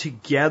doing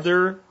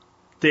together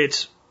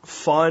that's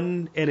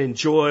fun and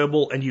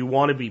enjoyable and you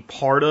want to be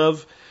part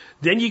of,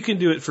 then you can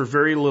do it for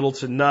very little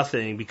to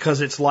nothing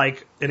because it's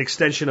like an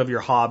extension of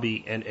your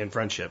hobby and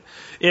friendship.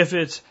 If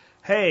it's,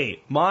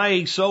 hey,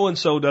 my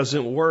so-and-so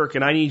doesn't work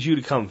and I need you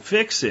to come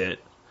fix it,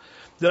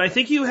 then I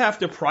think you have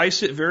to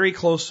price it very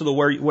close to the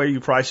way you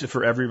price it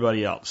for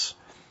everybody else.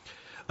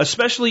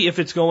 Especially if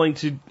it's going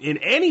to, in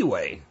any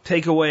way,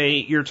 take away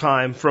your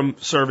time from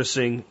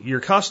servicing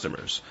your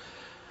customers.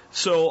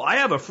 So I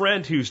have a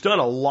friend who's done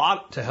a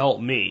lot to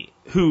help me,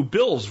 who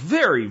bills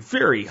very,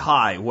 very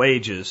high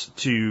wages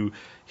to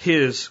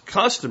his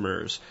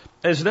customers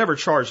and has never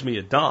charged me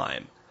a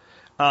dime.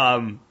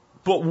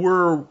 But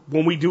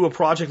when we do a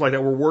project like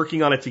that, we're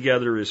working on it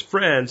together as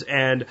friends,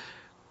 and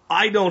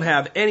I don't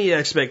have any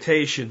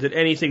expectation that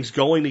anything's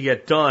going to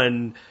get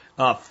done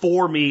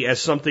for me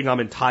as something I'm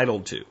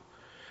entitled to.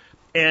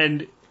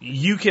 And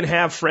you can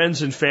have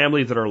friends and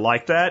family that are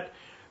like that,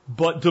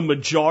 but the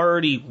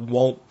majority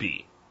won't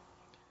be.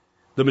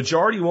 The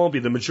majority won't be.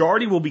 The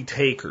majority will be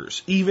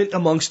takers, even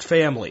amongst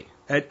family.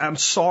 And I'm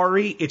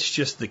sorry, it's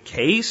just the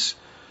case.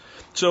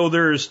 So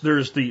there's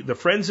the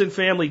friends and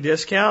family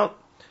discount.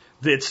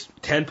 That's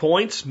 10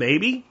 points,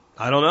 maybe.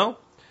 I don't know.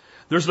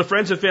 There's the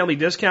friends and family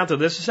discount that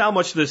this is how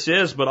much this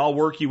is, but I'll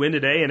work you in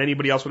today and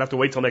anybody else would have to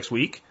wait till next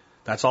week.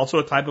 That's also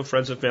a type of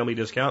friends and family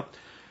discount.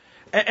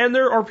 And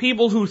there are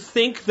people who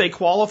think they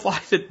qualify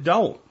that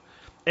don't.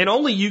 And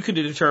only you can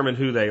determine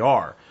who they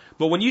are.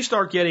 But when you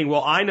start getting,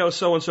 well, I know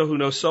so-and-so who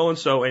knows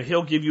so-and-so and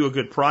he'll give you a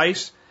good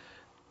price.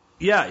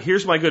 Yeah,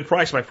 here's my good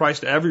price. My price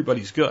to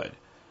everybody's good.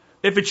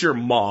 If it's your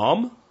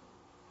mom,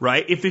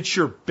 right? If it's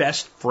your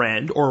best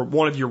friend or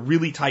one of your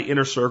really tight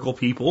inner circle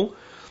people,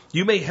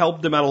 you may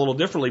help them out a little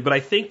differently. But I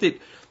think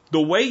that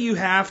the way you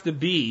have to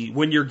be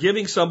when you're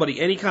giving somebody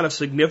any kind of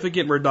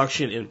significant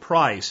reduction in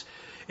price,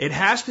 it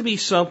has to be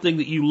something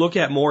that you look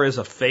at more as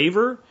a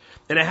favor,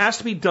 and it has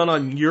to be done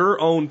on your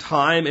own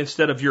time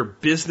instead of your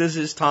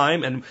business's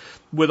time. And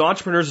with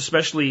entrepreneurs,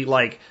 especially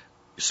like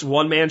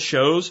one-man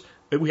shows,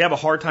 we have a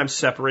hard time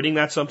separating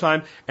that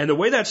sometimes. And the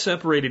way that's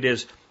separated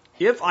is,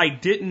 if I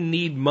didn't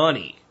need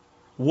money,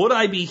 would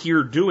I be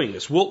here doing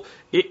this? Well,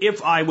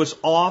 if I was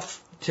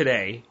off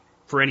today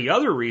for any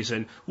other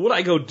reason, would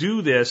I go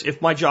do this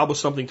if my job was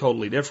something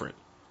totally different?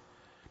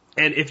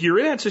 And if you're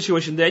in that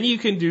situation, then you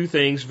can do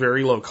things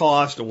very low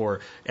cost or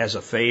as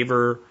a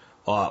favor,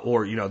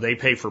 or, they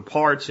pay for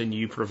parts and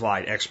you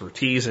provide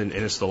expertise and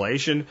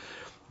installation.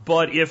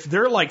 But if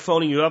they're like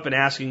phoning you up and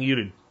asking you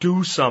to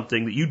do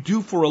something that you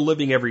do for a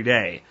living every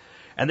day,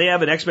 and they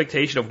have an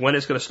expectation of when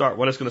it's going to start,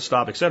 when it's going to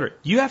stop, etc.,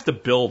 you have to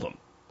bill them.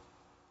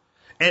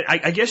 And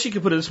I guess you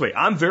could put it this way.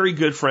 I'm very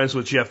good friends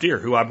with Jeff Deere,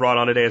 who I brought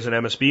on today as an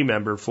MSB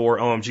member for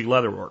OMG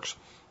Leatherworks.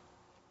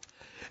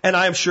 And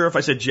I am sure if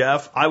I said,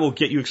 Jeff, I will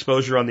get you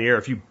exposure on the air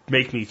if you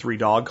make me 3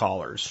 dog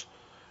collars,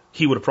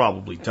 he would have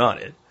probably done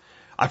it.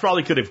 I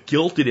probably could have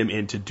guilted him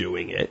into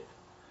doing it.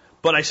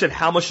 But I said,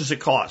 how much does it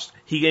cost?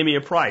 He gave me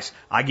a price.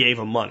 I gave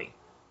him money.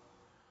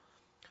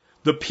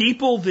 The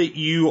people that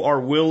you are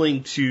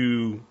willing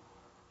to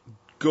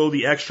go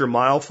the extra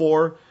mile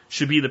for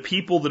should be the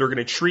people that are going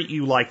to treat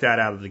you like that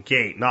out of the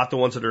gate, not the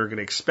ones that are going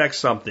to expect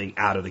something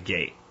out of the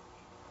gate.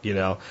 You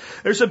know,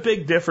 there's a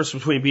big difference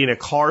between being a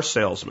car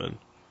salesman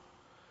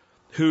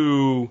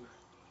who,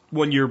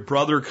 when your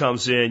brother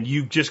comes in,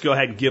 you just go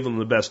ahead and give them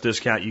the best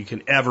discount you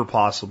can ever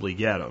possibly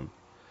get them,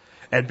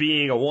 and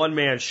being a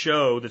one-man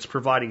show that's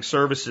providing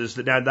services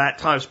that now that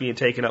time's being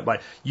taken up by,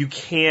 you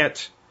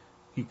can't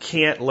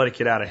let it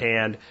get out of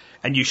hand,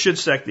 and you should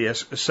set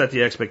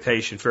the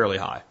expectation fairly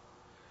high.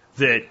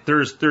 That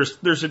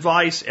there's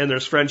advice and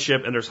there's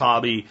friendship and there's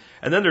hobby,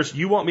 and then there's,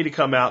 you want me to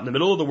come out in the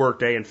middle of the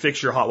workday and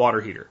fix your hot water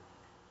heater.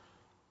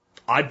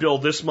 I bill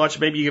this much,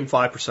 maybe you give them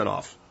 5%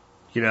 off.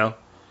 You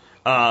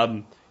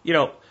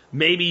know,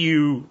 maybe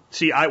you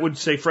see, I would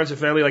say friends and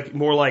family, like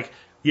more like,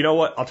 you know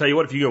what, I'll tell you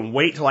what, if you can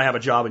wait till I have a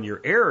job in your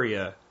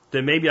area,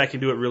 then maybe I can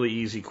do it really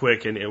easy,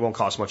 quick, and it won't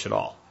cost much at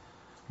all.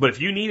 But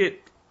if you need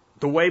it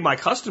the way my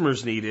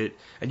customers need it,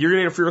 and you're going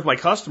to interfere with my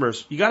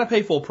customers, you got to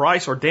pay full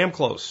price or damn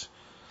close.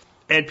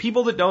 And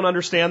people that don't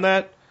understand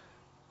that,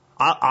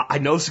 I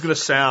know this is going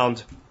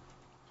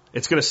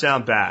to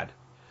sound bad,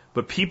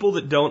 but people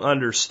that don't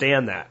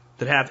understand that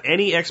have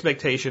any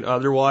expectation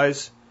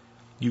otherwise,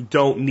 you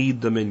don't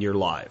need them in your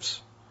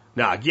lives.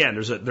 Now, again,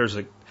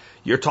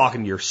 you're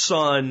talking to your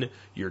son,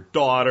 your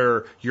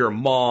daughter, your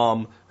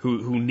mom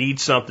who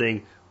needs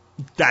something.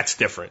 That's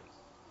different.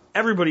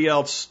 Everybody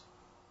else,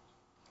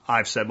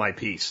 I've said my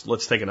piece.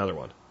 Let's take another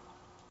one.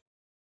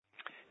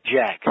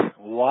 Jack,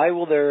 why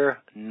will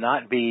there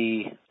not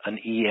be an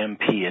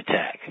EMP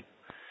attack?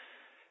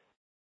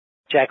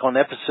 Jack, on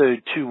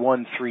episode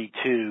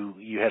 2132,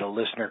 you had a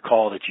listener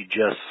call that you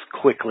just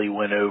quickly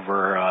went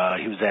over.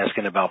 He was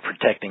asking about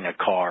protecting a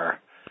car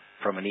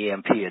from an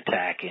EMP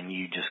attack, and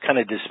you just kind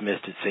of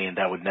dismissed it, saying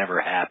that would never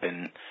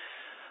happen,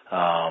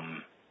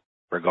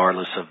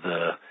 regardless of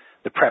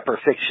the prepper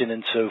fiction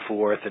and so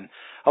forth. And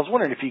I was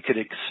wondering if you could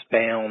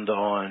expound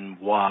on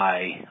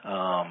why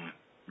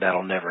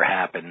that'll never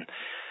happen.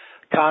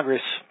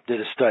 Congress did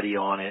a study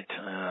on it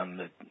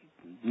that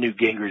Newt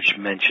Gingrich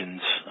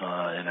mentions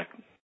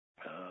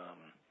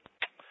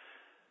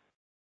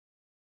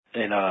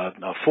in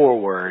a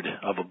foreword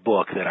of a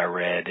book that I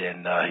read,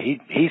 and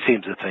he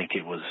seems to think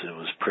it was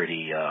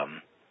pretty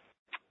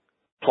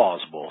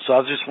plausible. So I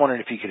was just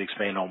wondering if you could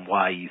expand on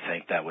why you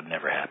think that would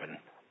never happen.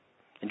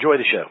 Enjoy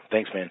the show.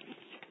 Thanks, man.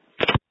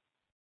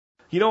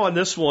 You know, on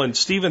this one,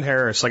 Stephen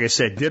Harris, like I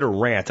said, did a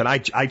rant, and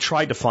I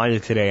tried to find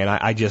it today, and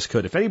I just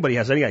couldn't. If anybody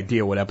has any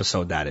idea what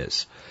episode that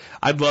is,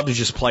 I'd love to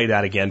just play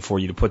that again for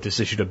you to put this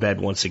issue to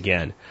bed once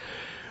again.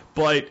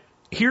 But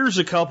here's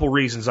a couple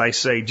reasons I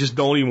say just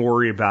don't even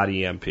worry about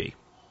EMP.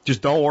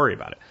 Just don't worry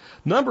about it.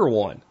 Number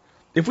one,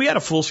 if we had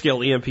a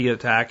full-scale EMP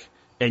attack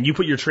and you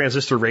put your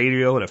transistor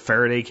radio in a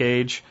Faraday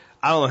cage,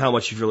 I don't know how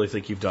much you really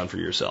think you've done for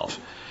yourself.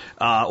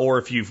 Or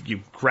if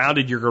you've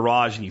grounded your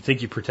garage and you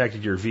think you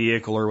protected your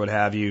vehicle or what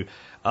have you,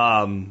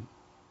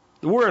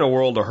 we're in a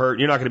world of hurt.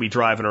 You're not going to be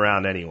driving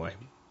around anyway.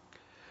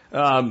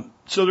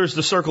 So there's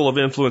the circle of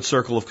influence,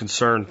 circle of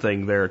concern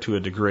thing there to a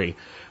degree.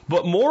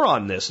 But more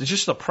on this, it's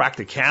just the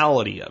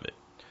practicality of it.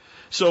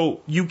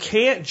 So you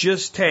can't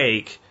just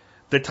take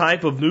the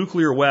type of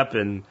nuclear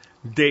weapon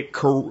that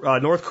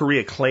North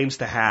Korea claims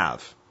to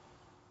have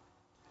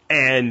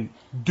and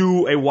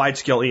do a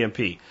wide-scale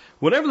EMP.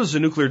 Whenever there's a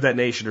nuclear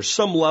detonation, there's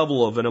some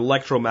level of an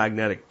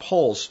electromagnetic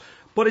pulse,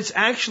 but it's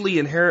actually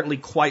inherently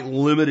quite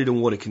limited in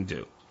what it can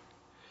do.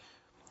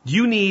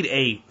 You need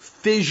a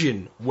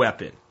fission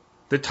weapon,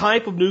 the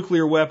type of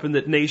nuclear weapon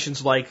that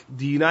nations like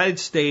the United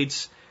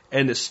States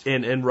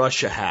and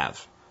Russia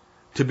have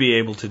to be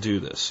able to do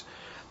this.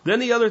 Then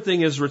the other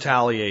thing is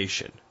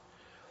retaliation.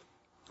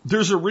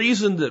 There's a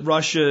reason that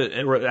Russia,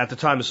 at the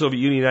time the Soviet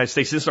Union and the United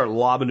States, didn't start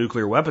lobbing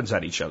nuclear weapons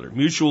at each other.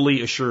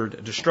 Mutually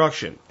assured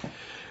destruction.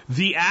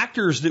 The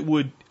actors that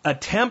would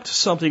attempt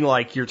something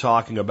like you're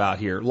talking about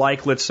here,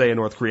 like let's say in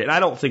North Korea, and I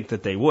don't think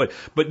that they would,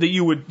 but that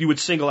you would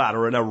single out,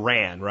 or in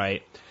Iran,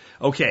 right?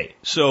 Okay,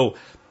 so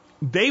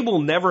they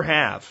will never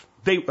have,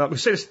 they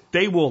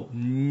will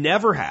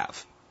never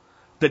have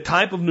the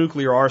type of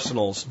nuclear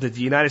arsenals that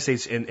the United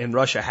States and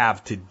Russia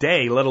have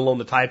today, let alone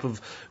the type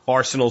of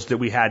arsenals that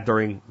we had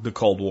during the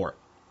Cold War.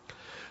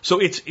 So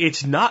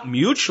it's not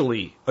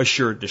mutually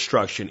assured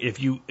destruction if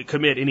you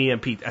commit an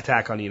EMP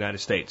attack on the United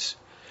States.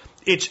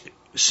 It's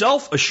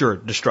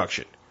self-assured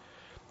destruction.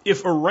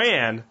 If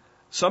Iran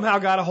somehow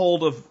got a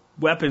hold of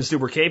weapons that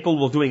were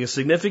capable of doing a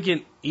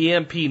significant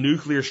EMP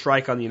nuclear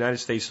strike on the United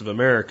States of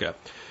America,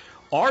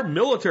 our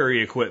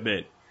military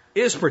equipment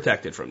is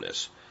protected from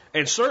this.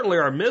 And certainly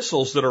our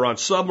missiles that are on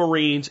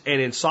submarines and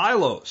in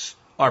silos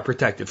are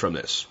protected from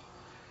this.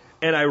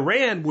 And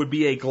Iran would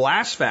be a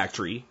glass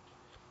factory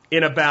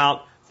in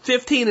about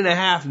 15 and a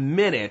half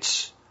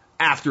minutes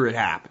after it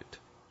happened.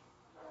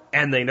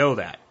 And they know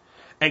that.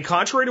 And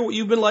contrary to what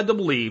you've been led to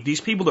believe,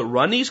 these people that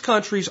run these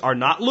countries are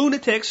not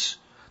lunatics.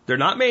 They're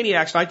not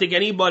maniacs. I think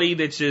anybody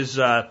that's as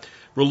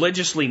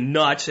religiously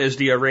nuts as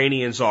the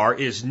Iranians are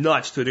is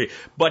nuts to the.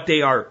 But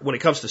they are, when it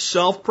comes to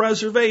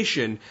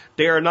self-preservation,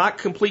 they are not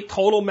complete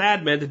total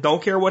madmen that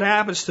don't care what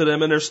happens to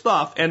them and their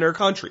stuff and their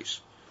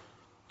countries.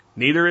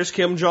 Neither is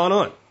Kim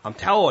Jong-un. I'm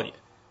telling you.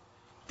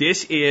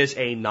 This is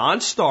a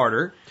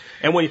non-starter.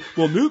 And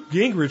Newt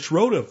Gingrich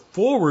wrote a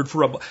forward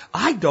for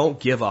I don't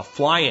give a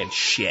flying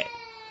shit.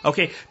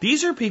 Okay,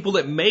 these are people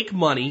that make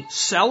money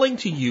selling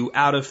to you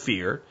out of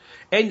fear.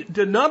 And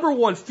the number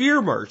one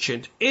fear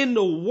merchant in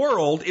the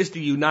world is the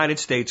United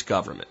States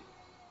government.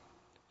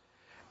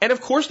 And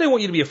of course they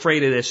want you to be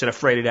afraid of this and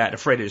afraid of that and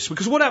afraid of this.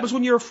 Because what happens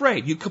when you're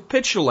afraid? You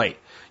capitulate.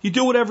 You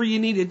do whatever you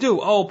need to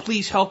do. Oh,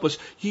 please help us.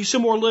 You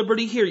some more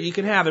liberty here. You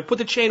can have it. Put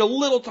the chain a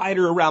little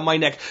tighter around my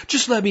neck.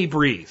 Just let me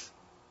breathe.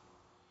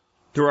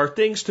 There are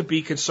things to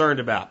be concerned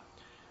about.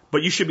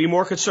 But you should be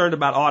more concerned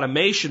about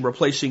automation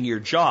replacing your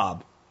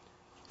job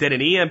than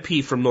an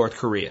EMP from North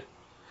Korea.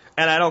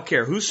 And I don't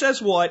care who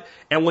says what.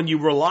 And when you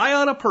rely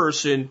on a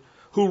person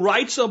who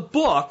writes a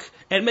book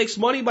and makes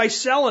money by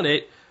selling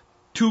it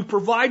to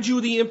provide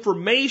you the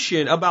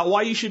information about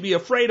why you should be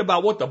afraid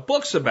about what the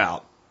book's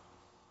about,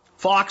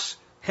 Fox,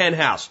 Hen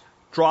House,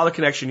 draw the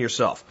connection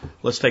yourself.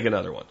 Let's take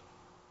another one.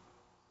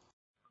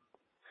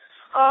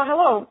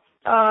 Hello.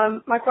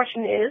 My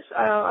question is,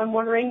 I'm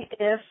wondering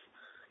if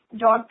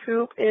dog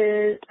poop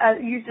is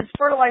used as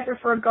fertilizer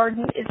for a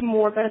garden is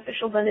more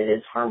beneficial than it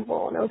is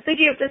harmful. And I was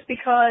thinking of this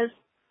because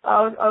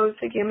I was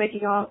thinking of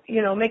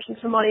making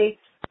some money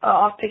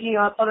off picking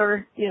up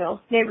other,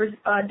 neighbors'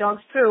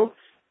 dogs' poo,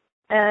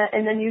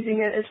 and then using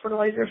it as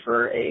fertilizer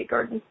for a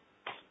garden.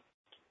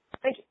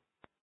 Thank you.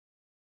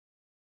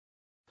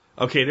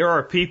 Okay, there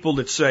are people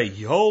that say,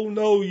 oh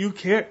no, you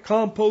can't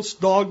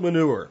compost dog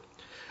manure.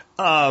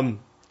 I'm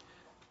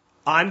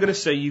going to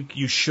say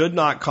you should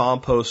not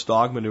compost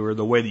dog manure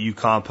the way that you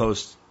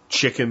compost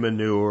chicken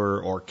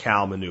manure or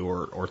cow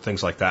manure or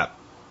things like that.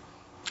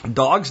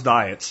 Dogs'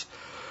 diets,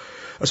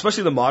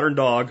 especially the modern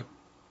dog,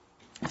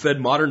 fed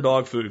modern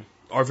dog food,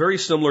 are very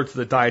similar to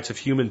the diets of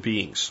human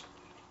beings.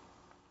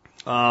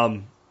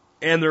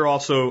 And they're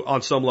also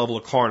on some level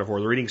a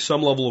carnivore. They're eating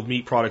some level of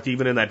meat product,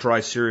 even in that dry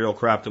cereal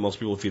crap that most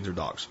people feed their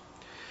dogs.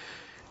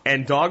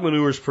 And dog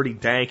manure is pretty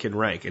dank and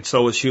rank, and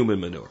so is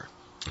human manure.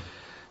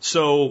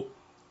 So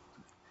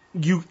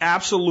you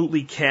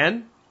absolutely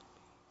can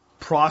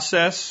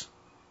process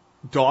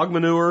dog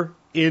manure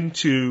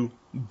into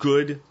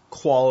good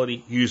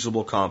quality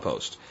usable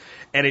compost.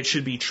 And it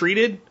should be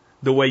treated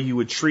the way you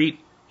would treat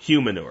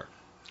human manure.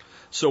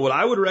 So what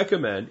I would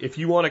recommend if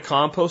you want to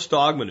compost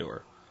dog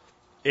manure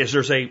is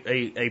there's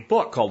a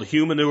book called the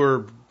Human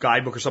Manure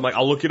Guidebook or something.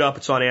 I'll look it up.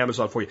 It's on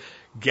Amazon for you.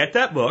 Get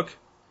that book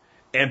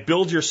and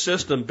build your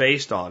system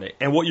based on it.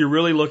 And what you're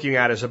really looking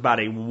at is about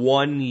a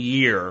 1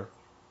 year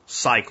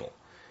cycle.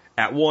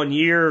 At 1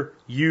 year,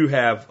 you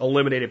have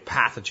eliminated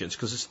pathogens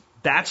because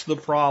that's the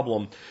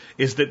problem,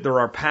 is that there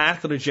are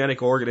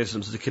pathogenic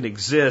organisms that can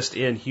exist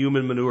in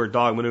human manure,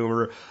 dog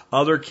manure,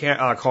 other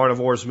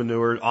carnivores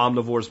manure,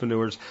 omnivores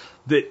manures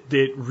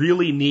that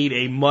really need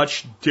a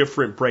much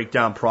different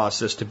breakdown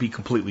process to be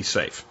completely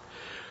safe.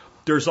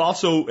 There's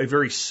also a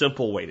very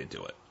simple way to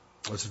do it.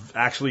 It's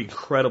actually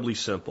incredibly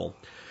simple.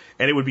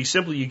 And it would be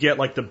simple. You get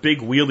like the big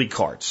wheelie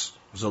carts.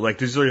 So like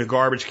these are the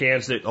garbage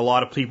cans that a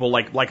lot of people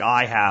like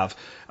I have,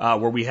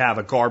 where we have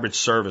a garbage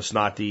service,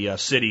 not the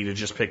city, to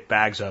just pick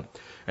bags up.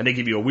 And they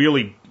give you a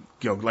wheelie,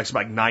 like it's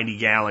like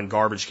 90-gallon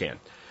garbage can.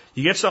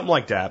 You get something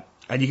like that,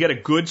 and you get a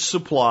good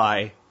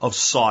supply of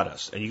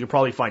sawdust. And you can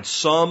probably find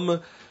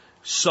some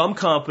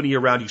company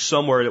around you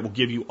somewhere that will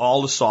give you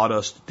all the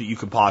sawdust that you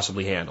can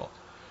possibly handle.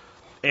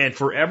 And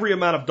for every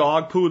amount of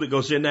dog poo that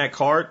goes in that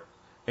cart,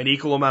 an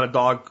equal amount of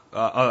dog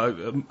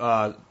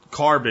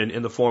carbon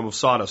in the form of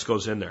sawdust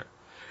goes in there.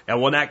 And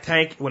when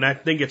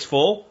that thing gets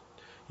full,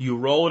 you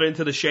roll it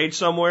into the shade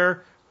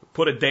somewhere,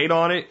 put a date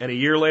on it, and a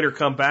year later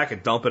come back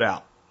and dump it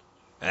out.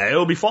 And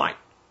it'll be fine.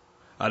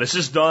 This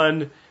is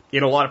done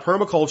in a lot of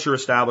permaculture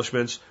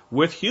establishments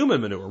with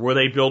human manure, where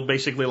they build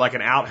basically like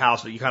an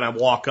outhouse that you kind of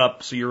walk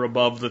up so you're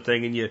above the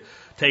thing and you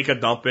take a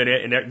dump in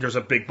it, and there's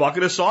a big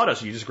bucket of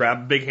sawdust. You just grab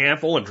a big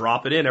handful and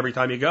drop it in every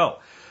time you go.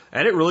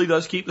 And it really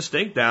does keep the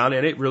stink down,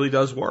 and it really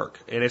does work.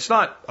 And it's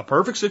not a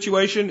perfect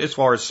situation as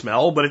far as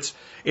smell, but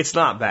it's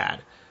not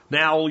bad.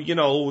 Now,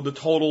 the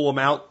total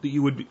amount that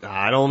you would be,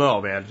 I don't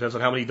know, man. It depends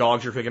on how many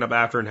dogs you're picking up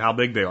after and how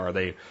big they are. Are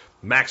they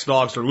max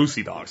dogs or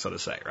Lucy dogs, so to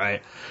say,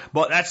 right?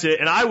 But that's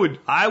it. And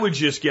I would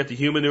just get the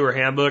Human Manure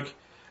Handbook,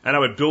 and I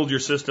would build your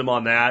system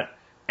on that,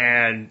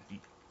 and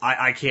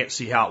I can't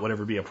see how it would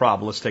ever be a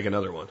problem. Let's take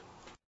another one.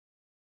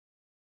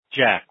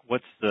 Jack,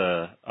 what's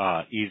the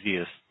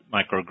easiest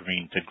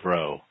microgreen to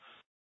grow?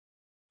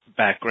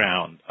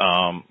 Background.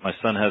 My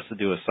son has to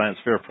do a science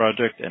fair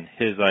project, and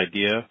his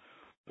idea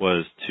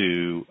was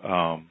to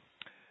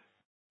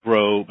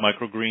grow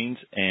microgreens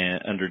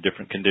and under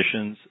different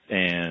conditions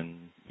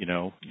and,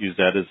 use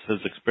that as his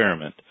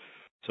experiment.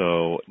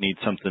 So need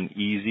something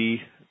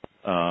easy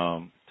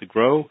to to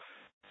grow.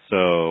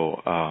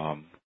 So,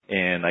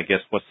 and I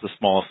guess what's the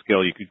smallest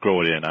scale you could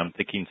grow it in? I'm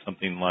thinking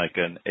something like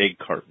an egg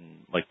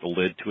carton, like the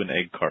lid to an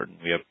egg carton.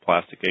 We have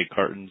plastic egg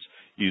cartons.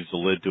 Use the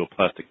lid to a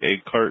plastic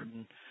egg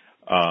carton.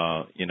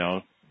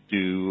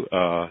 Do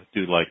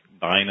like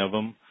 9 of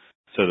them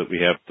so that we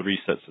have 3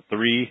 sets of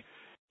 3.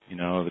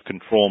 The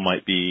control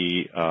might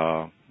be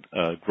a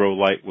grow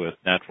light with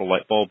natural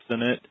light bulbs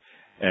in it,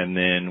 and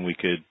then we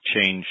could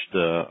change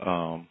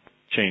the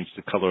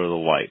color of the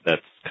light.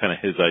 That's kind of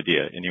his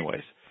idea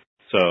anyways.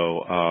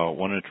 So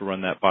wanted to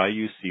run that by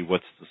you, see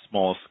what's the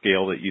smallest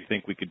scale that you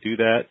think we could do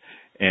that,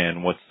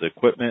 and what's the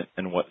equipment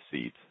and what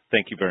seeds.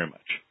 Thank you very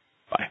much.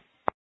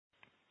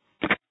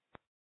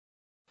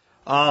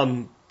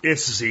 Bye.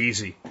 It's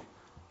easy.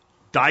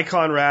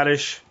 Daikon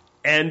radish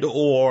and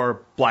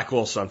or black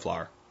oil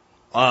sunflower.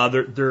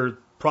 They're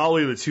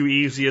probably the 2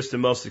 easiest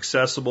and most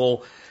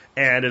accessible.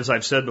 And as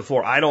I've said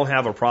before, I don't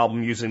have a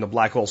problem using the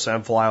black oil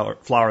sunflower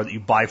that you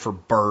buy for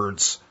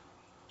birds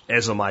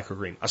as a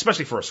microgreen,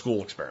 especially for a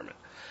school experiment.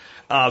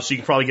 So you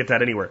can probably get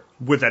that anywhere.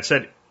 With that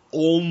said,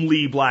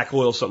 only black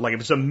oil, like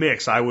if it's a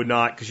mix, I would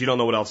not, because you don't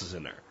know what else is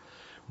in there.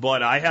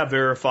 But I have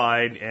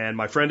verified, and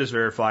my friend has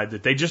verified,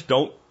 that they just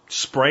don't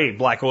spray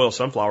black oil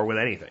sunflower with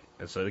anything.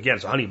 It's a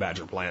honey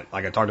badger plant,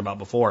 like I talked about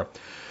before.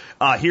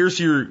 Here's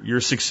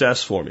your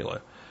success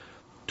formula.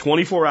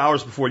 24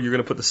 hours before you're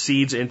going to put the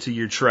seeds into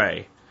your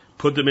tray,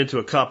 put them into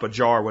a cup, a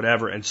jar,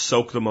 whatever, and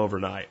soak them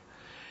overnight.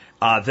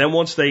 Then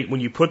when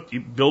you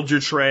build your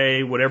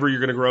tray, whatever you're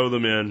going to grow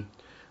them in,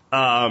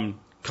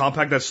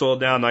 compact that soil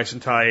down nice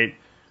and tight,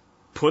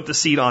 put the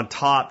seed on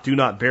top, do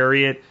not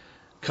bury it,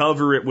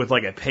 cover it with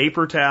like a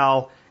paper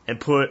towel, and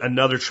put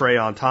another tray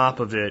on top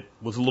of it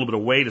with a little bit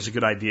of weight is a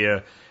good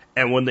idea.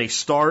 And when they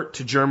start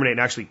to germinate and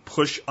actually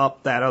push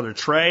up that other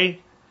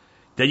tray,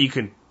 then you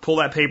can pull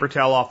that paper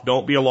towel off.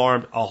 Don't be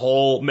alarmed. A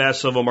whole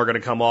mess of them are going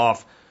to come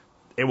off.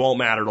 It won't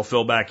matter. It'll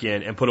fill back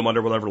in, and put them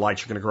under whatever light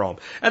you're going to grow them.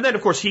 And then,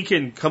 of course, he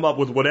can come up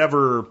with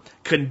whatever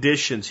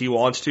conditions he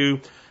wants to.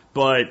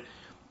 But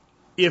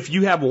if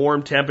you have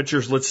warm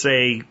temperatures, let's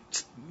say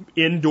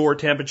indoor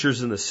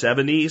temperatures in the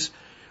 70s,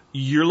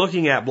 you're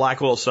looking at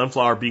black oil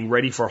sunflower being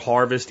ready for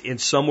harvest in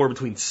somewhere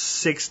between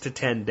 6 to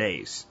 10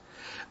 days.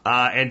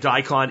 And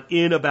daikon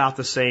in about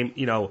the same,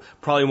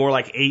 probably more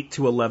like 8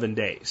 to 11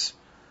 days.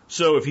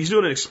 So if he's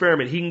doing an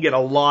experiment, he can get a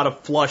lot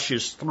of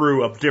flushes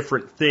through of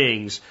different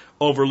things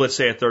over, let's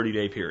say, a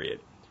 30-day period.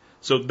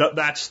 So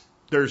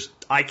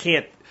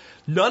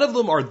none of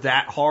them are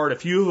that hard. A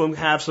few of them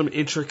have some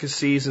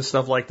intricacies and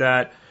stuff like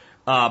that.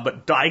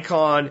 But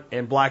daikon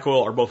and black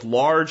oil are both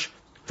large,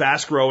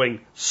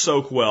 fast-growing,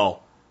 soak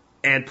well,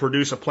 and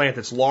produce a plant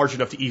that's large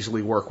enough to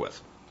easily work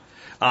with.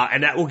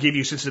 And that will give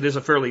you, since it is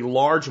a fairly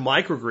large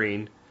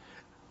microgreen,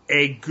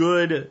 a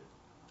good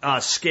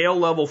scale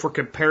level for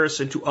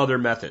comparison to other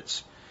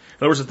methods. In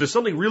other words, if there's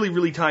something really,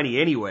 really tiny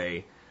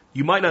anyway,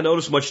 you might not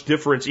notice much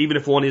difference even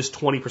if one is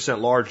 20%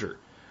 larger,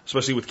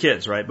 especially with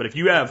kids, right? But if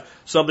you have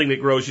something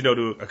that grows,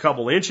 to a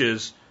couple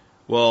inches,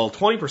 well,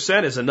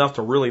 20% is enough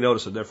to really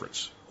notice a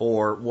difference,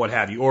 or what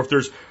have you. Or if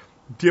there's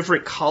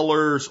different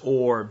colors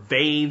or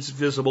veins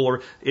visible,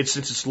 since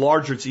it's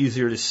larger, it's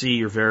easier to see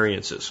your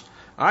variances.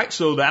 All right,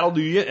 so that'll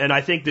do you. And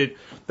I think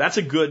that's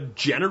a good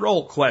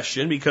general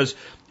question, because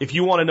if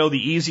you want to know the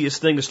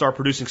easiest thing to start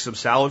producing some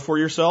salad for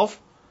yourself,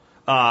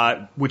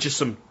 which is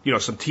some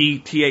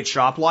T8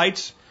 shop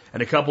lights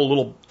and a couple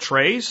little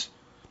trays,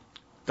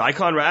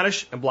 daikon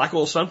radish and black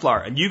oil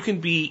sunflower, and you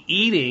can be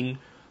eating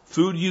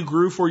food you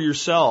grew for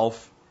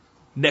yourself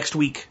next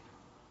week.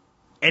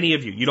 Any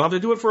of you. You don't have to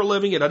do it for a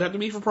living. It doesn't have to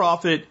be for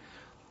profit.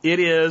 It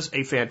is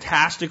a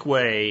fantastic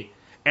way,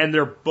 and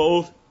they're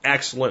both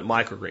excellent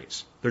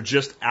microgreens. They're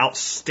just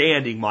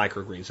outstanding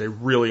microgreens. They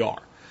really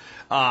are.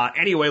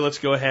 Anyway, let's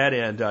go ahead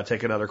and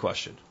take another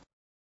question.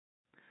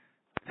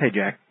 Hey,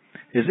 Jack.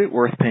 Is it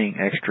worth paying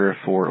extra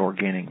for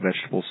organic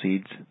vegetable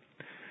seeds?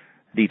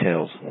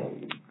 Details.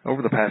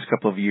 Over the past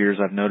couple of years,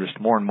 I've noticed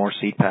more and more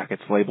seed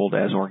packets labeled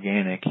as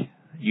organic,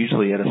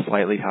 usually at a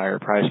slightly higher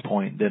price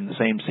point than the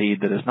same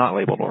seed that is not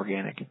labeled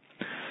organic.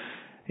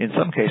 In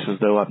some cases,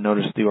 though, I've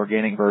noticed the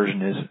organic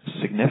version is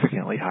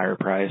significantly higher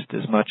priced,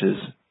 as much as,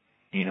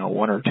 $1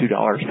 or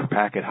 $2 per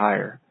packet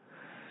higher.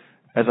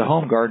 As a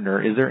home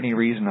gardener, is there any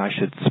reason I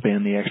should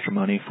spend the extra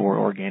money for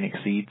organic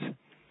seeds?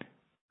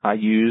 I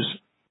use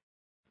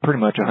pretty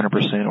much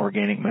 100%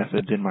 organic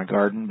methods in my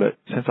garden, but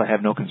since I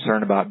have no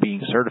concern about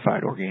being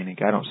certified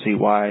organic, I don't see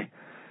why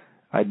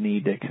I'd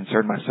need to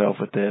concern myself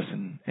with this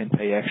and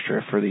pay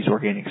extra for these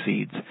organic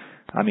seeds.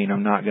 I mean,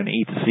 I'm not going to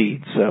eat the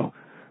seeds,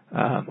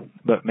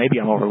 but maybe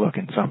I'm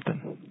overlooking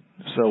something.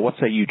 So what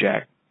say you,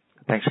 Jack?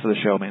 Thanks for the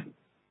show, man.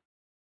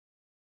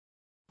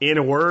 In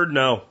a word,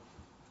 no.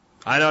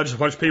 I know just a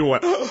bunch of people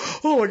went,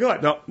 oh my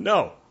God,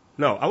 no.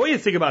 I want you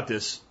to think about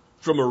this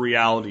from a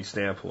reality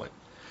standpoint.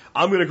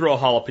 I'm going to grow a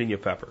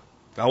jalapeno pepper.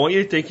 I want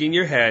you to think in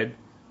your head,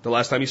 the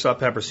last time you saw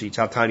pepper seeds,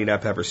 how tiny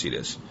that pepper seed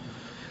is.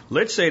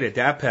 Let's say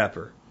that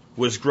pepper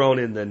was grown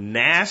in the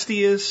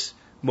nastiest,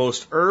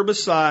 most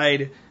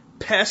herbicide,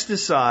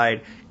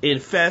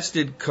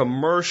 pesticide-infested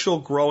commercial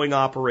growing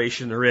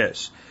operation there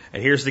is.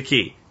 And here's the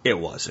key. It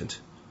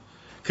wasn't.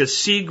 Because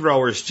seed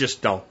growers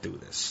just don't do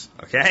this,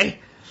 okay?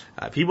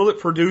 People that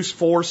produce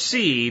for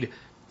seed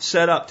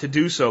set up to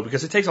do so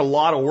because it takes a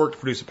lot of work to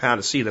produce a pound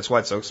of seed. That's why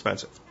it's so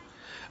expensive.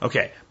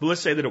 Okay, but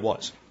let's say that it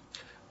was.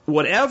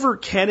 Whatever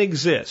can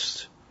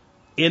exist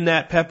in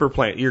that pepper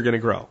plant you're going to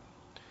grow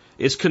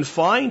is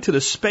confined to the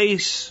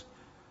space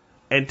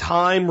and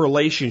time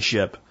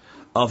relationship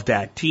of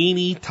that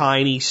teeny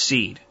tiny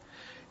seed.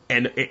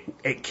 And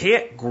it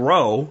can't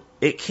grow,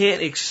 it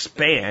can't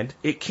expand,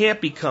 it can't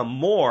become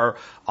more.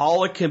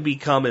 All it can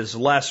become is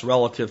less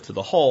relative to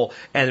the whole,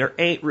 and there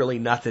ain't really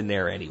nothing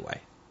there anyway.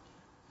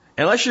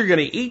 Unless you're going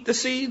to eat the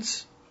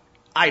seeds,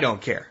 I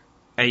don't care.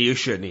 And you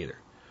shouldn't either.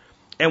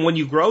 And when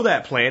you grow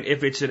that plant,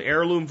 if it's an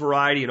heirloom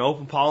variety, an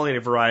open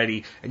pollinated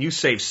variety, and you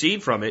save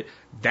seed from it,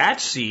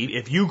 that seed,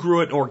 if you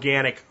grew it in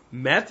organic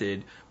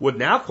method, would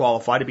now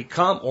qualify to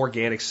become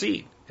organic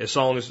seed, as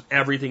long as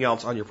everything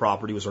else on your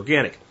property was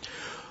organic.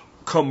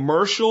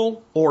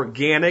 Commercial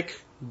organic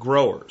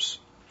growers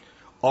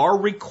are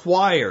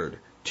required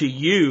to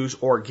use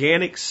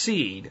organic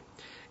seed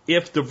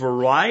if the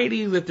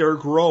variety that they're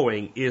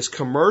growing is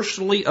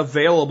commercially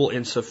available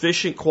in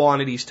sufficient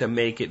quantities to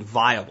make it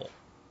viable.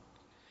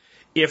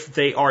 If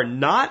they are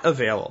not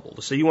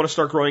available, say you want to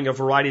start growing a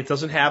variety that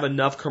doesn't have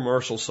enough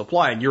commercial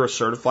supply and you're a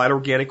certified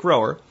organic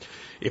grower,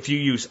 if you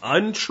use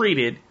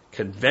untreated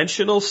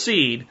conventional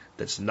seed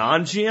that's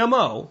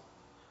non-GMO,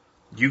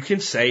 you can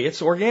say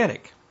it's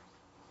organic,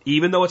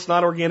 even though it's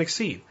not organic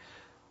seed.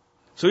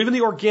 So even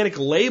the organic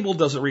label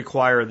doesn't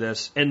require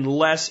this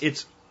unless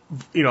it's,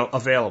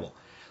 available.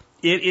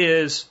 It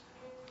is,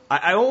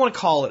 I don't want to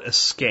call it a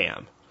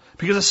scam,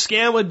 because a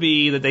scam would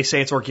be that they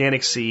say it's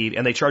organic seed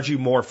and they charge you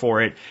more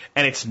for it,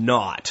 and it's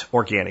not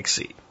organic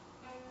seed.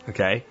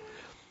 Okay?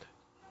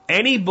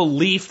 Any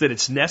belief that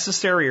it's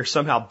necessary or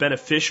somehow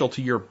beneficial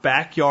to your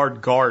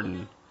backyard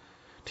garden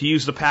to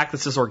use the pack that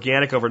says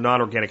organic over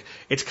non-organic,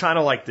 it's kind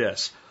of like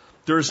this.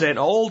 There's an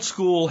old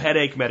school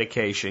headache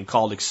medication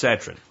called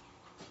Excedrin.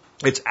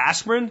 It's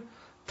aspirin,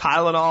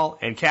 Tylenol,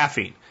 and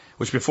caffeine,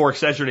 which before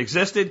Excedrin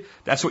existed,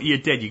 that's what you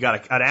did. You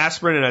got an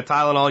aspirin and a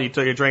Tylenol,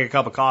 you drank a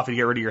cup of coffee to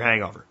get rid of your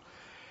hangover.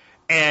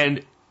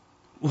 And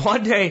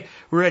one day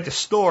we were at the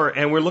store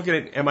and we're looking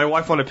at, and my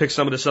wife wanted to pick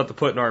some of this up to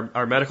put in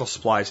our medical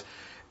supplies,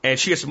 and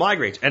she gets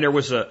migraines. And there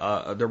was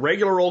the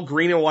regular old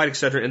green and white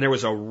Excedrin, and there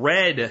was a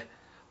red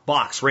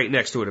box right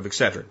next to it of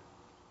Excedrin.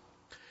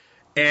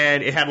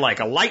 And it had like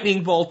a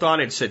lightning bolt on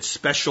it. It said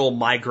special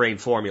migraine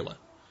formula.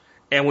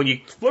 And when you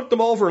flipped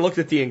them over and looked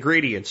at the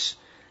ingredients,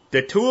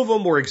 the two of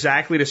them were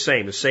exactly the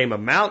same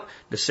amount,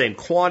 the same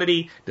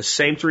quantity, the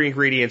same 3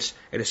 ingredients,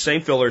 and the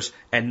same fillers,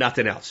 and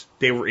nothing else.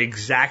 They were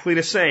exactly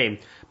the same,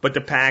 but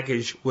the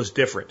package was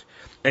different.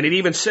 And it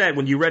even said,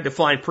 when you read the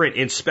fine print,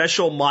 in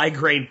special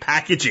migraine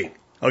packaging,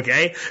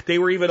 okay? They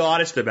were even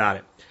honest about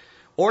it.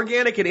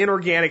 Organic and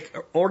inorganic,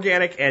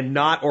 organic and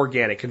not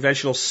organic,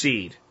 conventional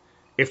seed,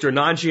 if they're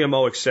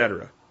non-GMO,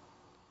 etc.,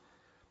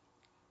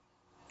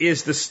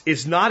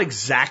 is not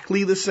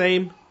exactly the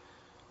same,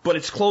 but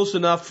it's close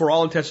enough for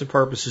all intents and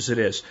purposes it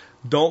is.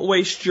 Don't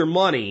waste your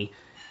money,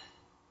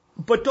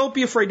 but don't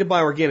be afraid to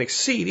buy organic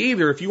seed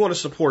either if you want to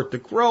support the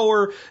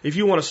grower, if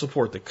you want to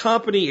support the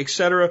company,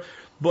 etc.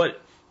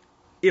 But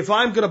if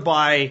I'm going to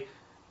buy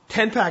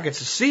 10 packets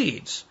of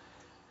seeds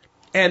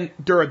and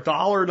they're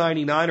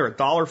 $1.99 or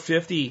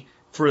 $1.50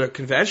 for the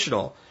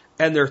conventional,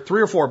 and they're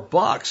 $3 or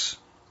 $4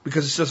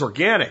 because it says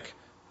organic,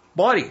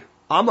 buddy,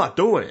 I'm not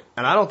doing it,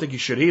 and I don't think you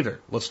should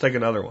either. Let's take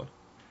another one.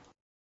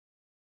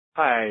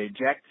 Hi,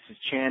 Jack. This is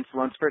Chance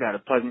Lunsford out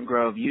of Pleasant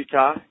Grove,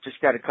 Utah.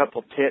 Just got a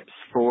couple tips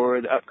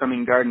for the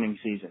upcoming gardening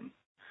season.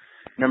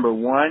 Number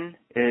 1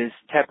 is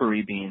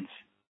tepary beans.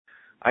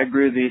 I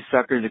grew these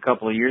suckers a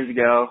couple of years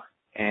ago,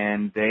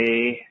 and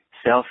they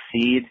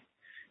self-seed,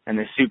 and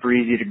they're super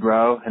easy to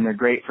grow, and they're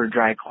great for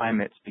dry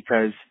climates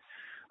because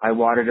I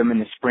watered them in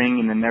the spring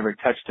and then never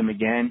touched them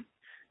again.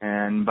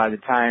 And by the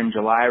time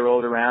July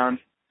rolled around,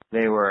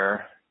 they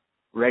were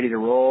ready to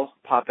roll,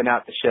 popping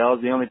out the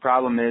shells. The only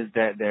problem is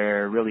that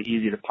they're really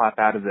easy to pop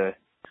out of the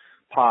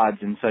pods,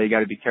 and so you got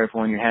to be careful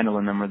when you're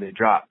handling them or they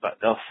drop. But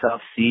they'll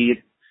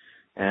self-seed,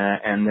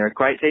 and they're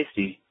quite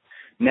tasty.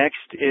 Next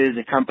is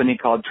a company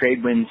called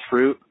Tradewinds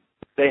Fruit.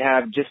 They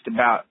have just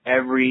about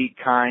every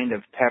kind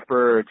of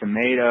pepper or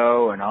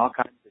tomato and all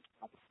kinds of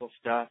tropical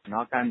stuff and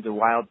all kinds of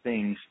wild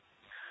things.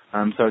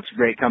 So it's a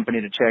great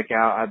company to check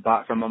out. I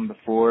bought from them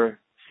before.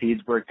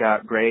 Seeds worked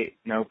out great,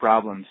 no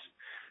problems.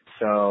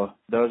 So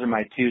those are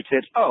my 2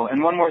 tips. Oh,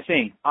 and one more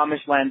thing.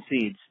 Amish Land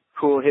Seeds.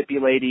 Cool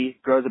hippie lady,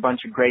 grows a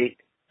bunch of great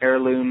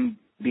heirloom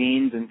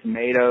beans and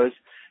tomatoes.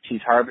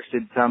 She's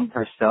harvested some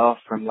herself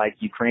from like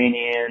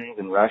Ukrainians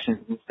and Russians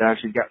and stuff.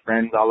 She's got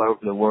friends all over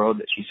the world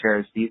that she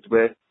shares seeds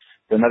with.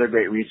 So another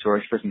great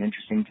resource for some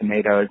interesting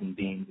tomatoes and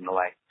beans and the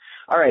like.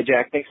 All right,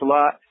 Jack, thanks a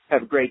lot.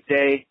 Have a great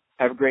day.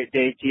 Have a great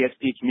day,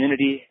 TSP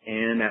community,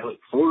 and I look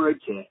forward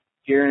to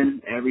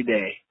hearing every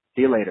day.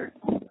 See you later.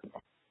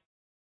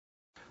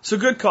 So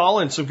good call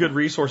and some good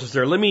resources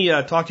there. Let me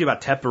talk to you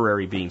about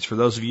temporary beans for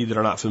those of you that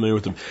are not familiar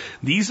with them.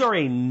 These are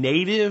a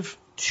native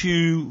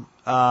to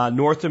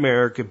North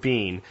America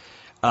bean,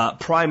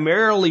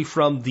 primarily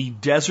from the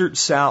desert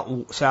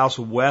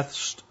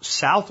southwest,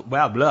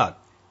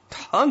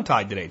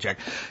 tongue-tied today, Jack,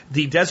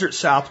 the desert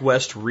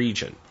southwest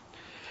region.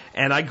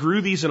 And I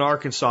grew these in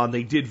Arkansas, and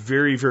they did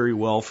very, very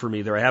well for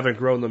me there. I haven't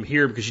grown them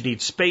here because you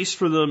need space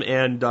for them,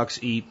 and ducks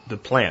eat the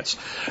plants.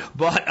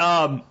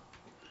 But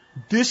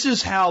this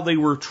is how they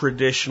were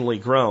traditionally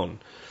grown.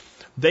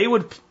 They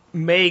would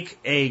make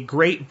a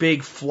great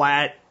big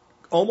flat,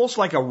 almost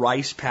like a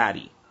rice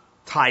paddy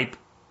type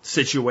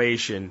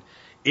situation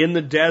in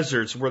the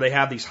deserts where they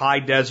have these high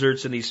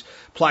deserts and these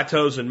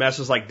plateaus and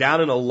mesas like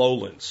down in the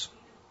lowlands.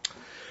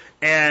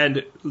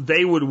 And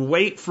they would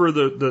wait for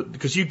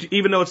because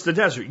even though it's the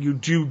desert, you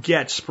do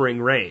get spring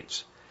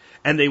rains.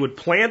 And they would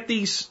plant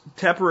these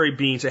temporary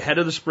beans ahead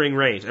of the spring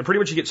rains. And pretty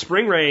much you get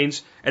spring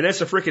rains, and that's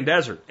a frickin'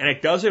 desert. And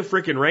it doesn't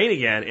frickin' rain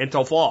again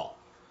until fall.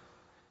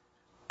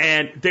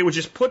 And they would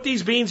just put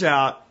these beans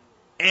out,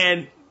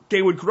 and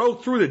they would grow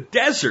through the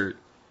desert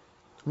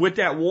with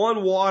that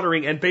one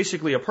watering and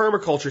basically a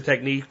permaculture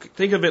technique.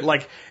 Think of it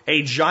like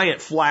a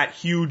giant, flat,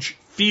 huge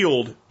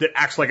field that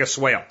acts like a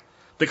swale,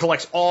 that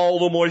collects all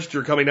the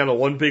moisture coming down to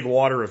one big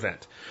water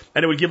event.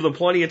 And it would give them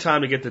plenty of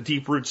time to get the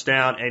deep roots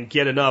down and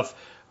get enough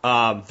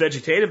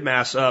vegetative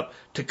mass up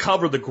to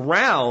cover the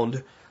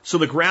ground, so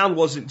the ground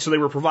wasn't, so they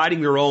were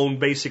providing their own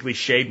basically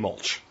shade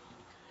mulch.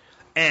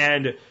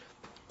 And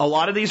a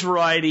lot of these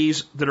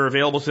varieties that are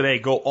available today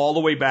go all the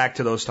way back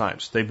to those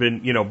times. They've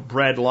been,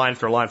 bred line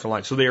for line for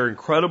line. So they are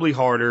incredibly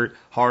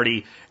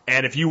hardy.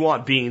 And if you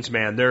want beans,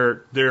 man,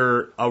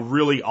 they're a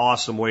really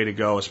awesome way to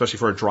go, especially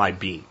for a dried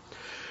bean.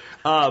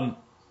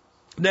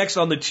 Next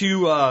on the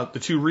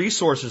two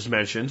resources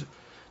mentioned,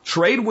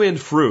 Tradewind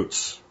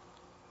Fruits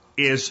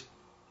is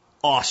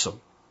awesome.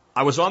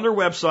 I was on their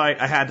website.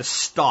 I had to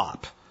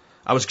stop.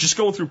 I was just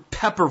going through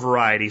pepper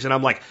varieties, and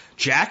I'm like,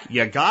 Jack,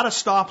 you gotta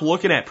stop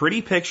looking at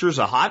pretty pictures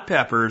of hot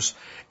peppers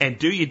and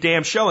do your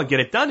damn show and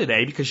get it done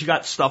today because you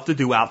got stuff to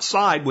do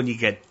outside when you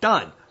get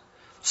done.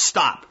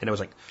 Stop. And I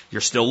was like,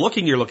 you're still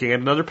looking. You're looking at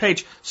another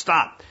page.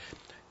 Stop.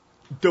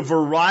 The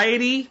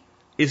variety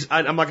is,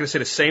 I'm not going to say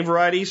the same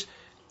varieties.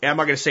 I'm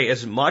not going to say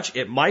as much.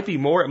 It might be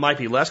more. It might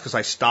be less because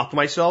I stopped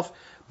myself.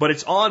 But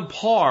it's on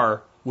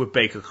par with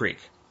Baker Creek.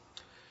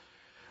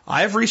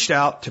 I have reached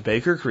out to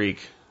Baker Creek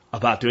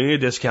about doing a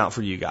discount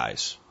for you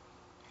guys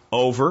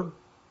over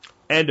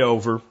and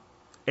over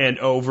and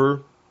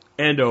over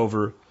and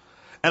over.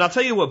 And I'll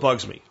tell you what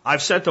bugs me.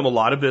 I've sent them a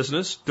lot of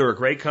business. They're a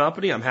great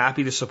company. I'm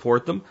happy to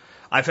support them.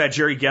 I've had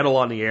Jerry Gettle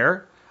on the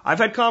air. I've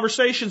had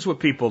conversations with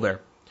people there.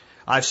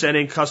 I've sent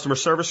in customer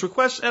service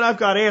requests, and I've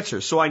got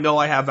answers, so I know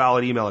I have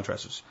valid email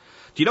addresses.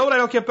 Do you know what I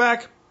don't get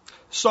back?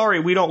 Sorry,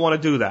 we don't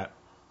want to do that.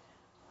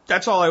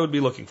 That's all I would be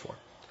looking for.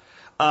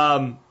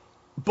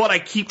 But I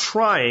keep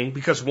trying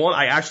because, one,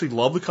 I actually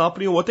love the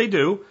company and what they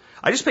do.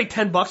 I just pay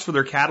 $10 for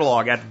their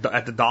catalog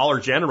at the Dollar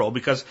General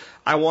because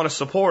I want to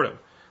support them.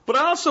 But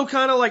I also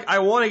kind of I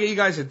want to get you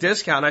guys a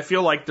discount, and I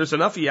feel like there's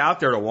enough of you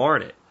out there to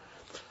warrant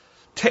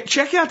it.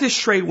 Check out this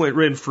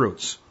Tradewind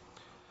Fruits.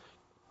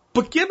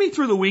 But get me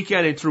through the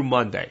weekend and through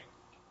Monday.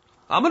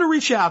 I'm going to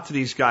reach out to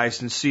these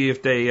guys and see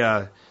if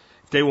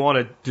they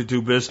wanted to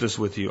do business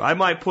with you. I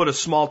might put a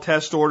small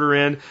test order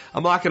in.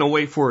 I'm not going to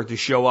wait for it to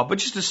show up, but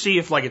just to see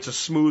if it's a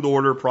smooth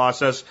order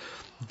process.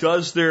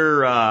 Does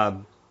their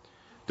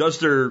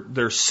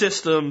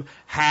system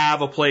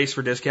have a place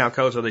for discount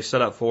codes? Are they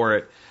set up for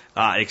it,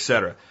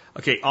 etc.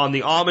 Okay, on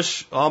the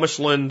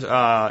Amishland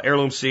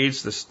heirloom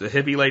seeds, the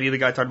hippie lady the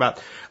guy talked about,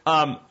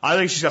 I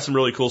think she's got some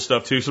really cool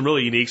stuff too, some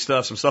really unique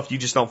stuff, some stuff you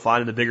just don't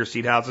find in the bigger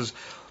seed houses.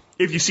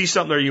 If you see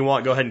something there you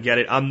want, go ahead and get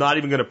it. I'm not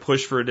even going to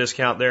push for a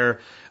discount there.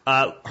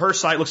 Her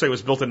site looks like it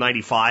was built in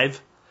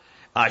 '95.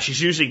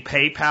 She's using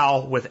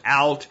PayPal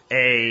without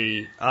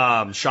a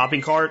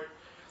shopping cart.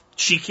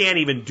 She can't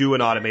even do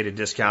an automated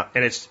discount,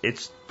 and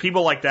it's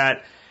people like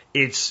that.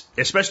 It's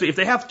especially if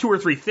they have 2 or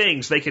 3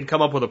 things, they can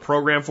come up with a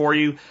program for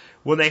you.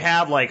 When they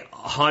have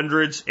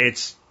hundreds,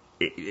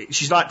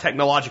 she's not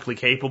technologically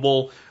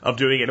capable of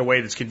doing it in a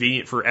way that's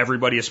convenient for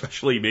everybody,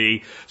 especially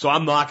me. So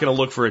I'm not going to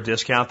look for a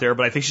discount there,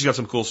 but I think she's got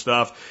some cool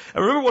stuff.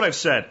 And remember what I've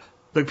said.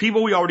 The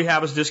people we already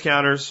have as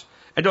discounters,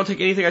 and don't take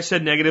anything I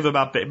said negative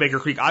about Baker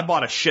Creek. I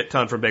bought a shit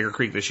ton from Baker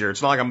Creek this year.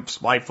 It's not like I'm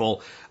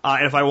spiteful.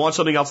 And if I want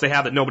something else they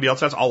have that nobody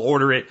else has, I'll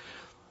order it.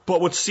 But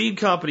with seed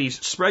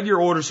companies, spread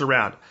your orders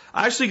around.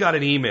 I actually got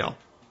an email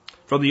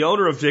from the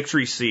owner of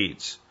Victory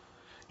Seeds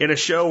in a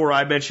show where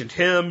I mentioned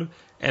him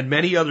and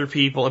many other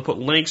people and put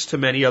links to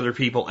many other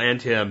people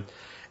and him.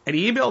 And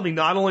he emailed me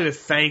not only to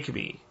thank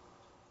me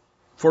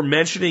for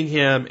mentioning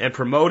him and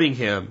promoting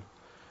him,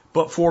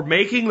 but for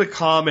making the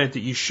comment that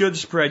you should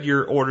spread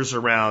your orders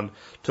around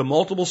to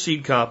multiple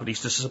seed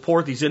companies to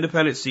support these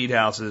independent seed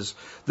houses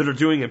that are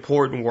doing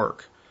important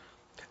work.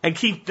 And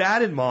keep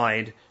that in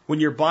mind when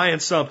you're buying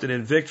something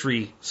and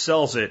Victory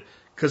sells it,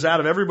 because out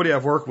of everybody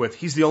I've worked with,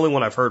 he's the only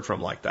one I've heard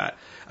from like that.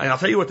 And I'll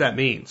tell you what that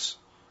means.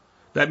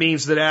 That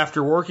means that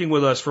after working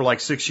with us for like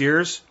 6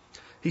 years,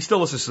 he still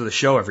listens to the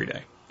show every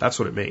day. That's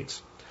what it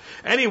means.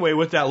 Anyway,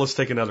 with that, let's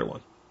take another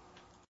one.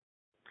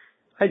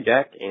 Hi,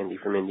 Jack. Andy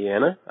from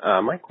Indiana.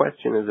 My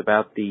question is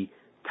about the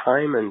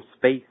time and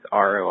space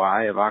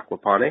ROI of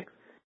aquaponics.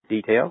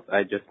 Details.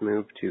 I just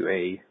moved to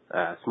a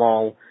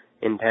small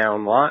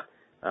in-town lot.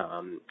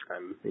 I'm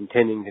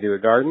intending to do a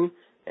garden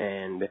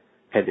and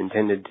had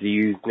intended to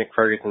use Nick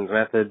Ferguson's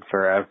method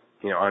for,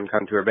 on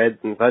contour beds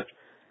and such.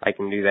 I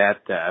can do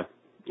that,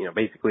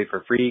 basically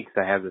for free because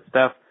I have the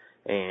stuff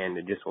and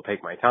it just will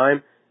take my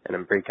time. And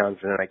I'm pretty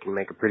confident I can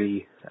make a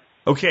pretty...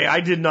 Okay,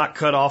 I did not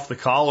cut off the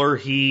collar.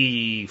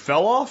 He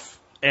fell off,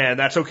 and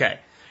that's okay.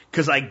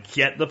 Because I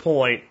get the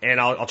point, and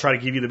I'll try to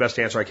give you the best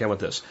answer I can with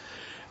this.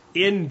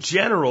 In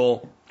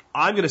general,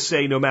 I'm going to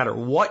say no matter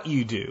what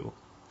you do,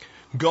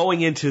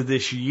 going into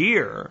this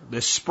year,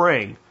 this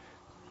spring,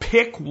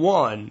 pick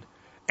one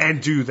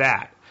and do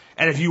that.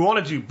 And if you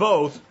want to do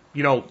both,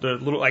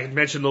 I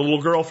mentioned the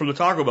little girl from the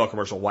Taco Bell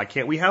commercial. Why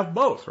can't we have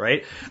both,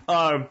 right?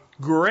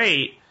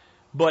 Great.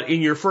 But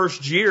in your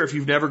first year, if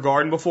you've never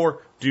gardened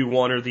before, do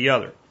one or the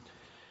other.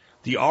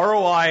 The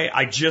ROI,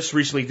 I just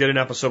recently did an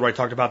episode where I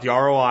talked about the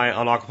ROI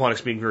on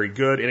aquaponics being very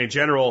good. And in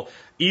general,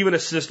 even a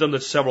system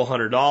that's several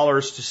 $100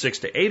 to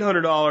 $600 to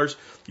 $800,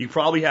 you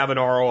probably have an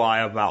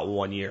ROI of about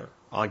 1 year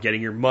on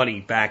getting your money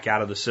back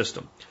out of the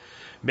system.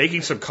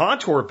 Making some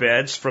contour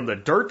beds from the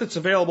dirt that's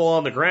available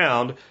on the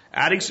ground,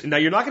 now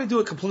you're not going to do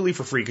it completely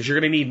for free because you're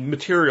going to need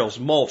materials,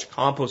 mulch,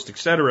 compost,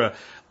 etc.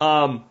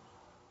 But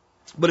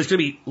it's going to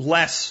be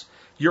less.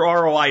 Your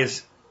ROI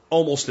is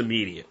almost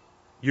immediate.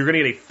 You're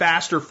going to get a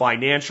faster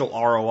financial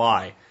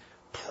ROI,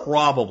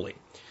 probably.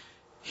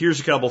 Here's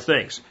a couple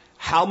things.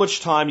 How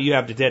much time do you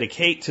have to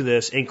dedicate to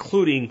this,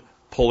 including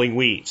pulling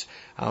weeds?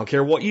 I don't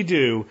care what you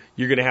do,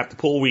 you're going to have to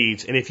pull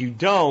weeds. And if you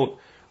don't,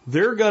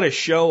 they're going to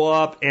show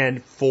up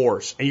and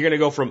force. And you're going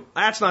to go from,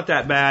 that's not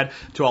that bad,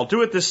 to I'll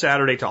do it this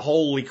Saturday, to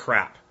holy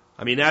crap.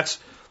 I mean, that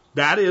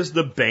is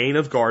the bane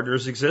of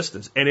gardeners'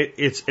 existence. And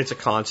it's a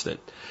constant.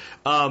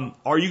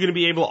 Are you going to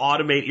be able to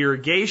automate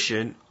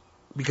irrigation?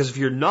 Because if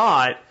you're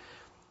not,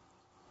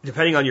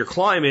 depending on your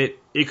climate,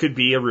 it could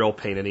be a real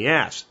pain in the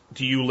ass.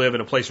 Do you live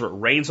in a place where it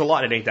rains a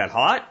lot and it ain't that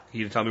hot?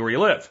 You tell me where you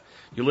live.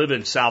 You live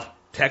in South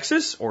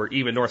Texas or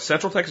even North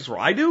Central Texas where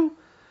I do,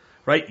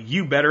 right?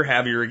 You better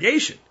have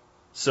irrigation.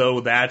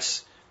 So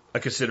that's a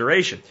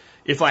consideration.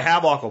 If I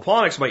have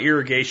aquaponics, my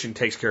irrigation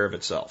takes care of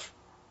itself.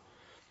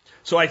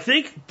 So I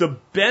think the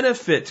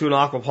benefit to an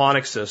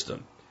aquaponics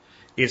system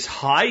is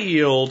high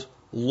yield,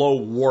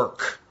 low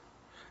work.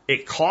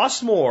 It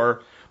costs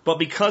more, but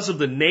because of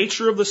the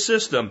nature of the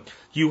system,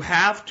 you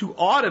have to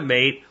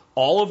automate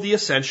all of the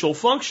essential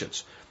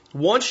functions.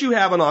 Once you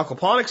have an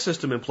aquaponics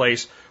system in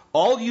place,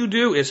 all you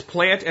do is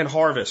plant and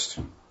harvest.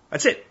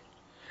 That's it.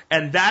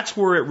 And that's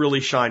where it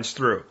really shines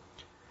through.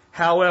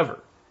 However,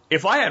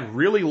 if I had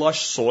really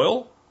lush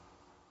soil,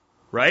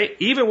 right,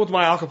 even with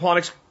my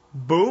aquaponics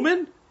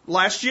booming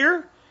last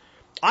year,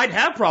 I'd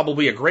have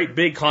probably a great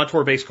big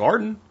contour-based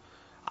garden.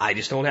 I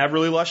just don't have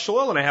really lush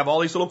soil, and I have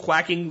all these little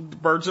quacking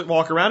birds that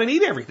walk around and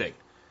eat everything.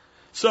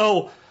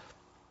 So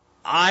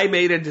I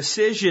made a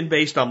decision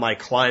based on my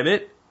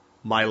climate,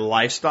 my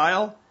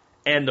lifestyle,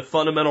 and the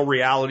fundamental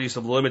realities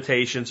of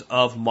limitations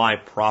of my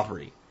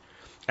property.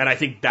 And I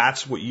think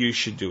that's what you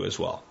should do as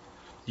well.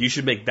 You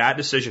should make that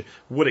decision.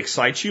 What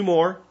excites you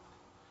more,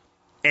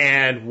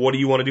 and what do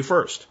you want to do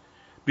first?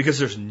 Because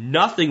there's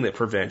nothing that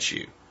prevents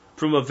you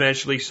from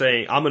eventually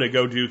saying, I'm going to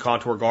go do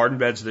contour garden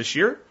beds this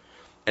year,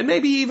 and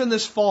maybe even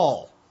this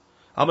fall.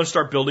 I'm going to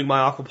start building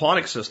my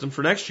aquaponics system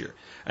for next year.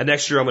 And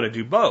next year I'm going to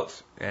do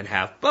both and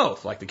have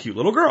both, like the cute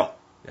little girl.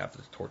 You have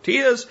the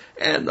tortillas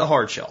and the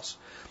hard shells.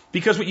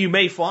 Because what you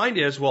may find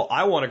is, well,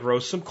 I want to grow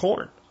some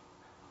corn,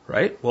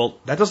 right? Well,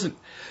 that doesn't,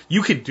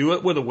 you could do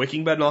it with a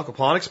wicking bed in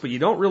aquaponics, but you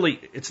don't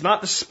really, it's not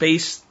the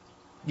space,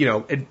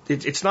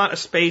 it's not a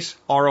space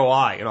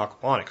ROI in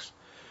aquaponics.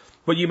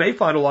 But you may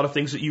find a lot of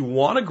things that you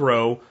want to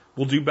grow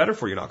will do better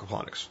for you in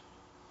aquaponics.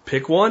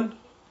 Pick one,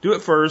 do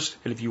it first,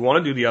 and if you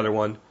want to do the other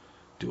one,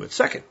 do it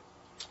second.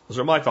 Those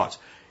are my thoughts.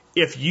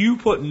 If you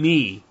put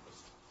me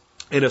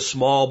in a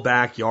small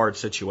backyard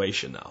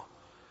situation now,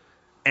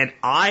 and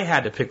I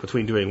had to pick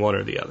between doing one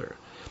or the other,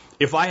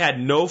 if I had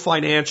no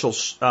financial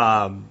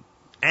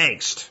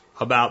angst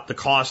about the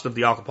cost of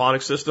the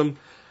aquaponics system,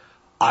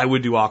 I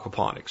would do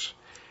aquaponics.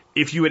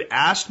 If you had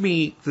asked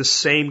me the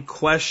same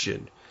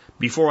question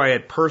before I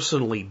had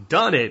personally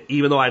done it,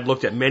 even though I'd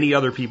looked at many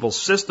other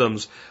people's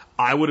systems,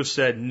 I would have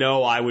said,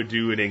 no, I would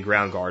do an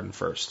in-ground garden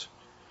first.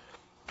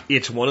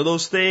 It's one of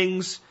those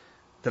things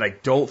that I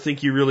don't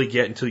think you really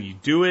get until you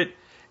do it.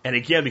 And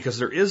again, because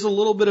there is a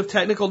little bit of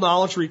technical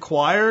knowledge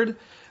required,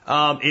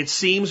 it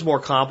seems more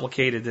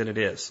complicated than it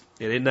is.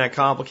 It isn't that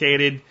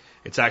complicated.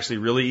 It's actually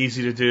really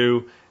easy to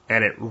do,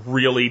 and it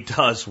really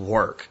does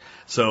work.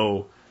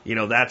 So,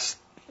 that's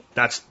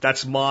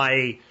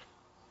my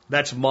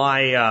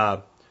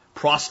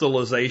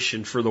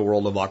proselytization for the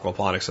world of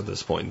aquaponics at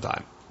this point in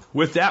time.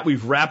 With that,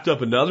 we've wrapped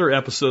up another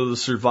episode of the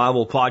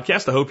Survival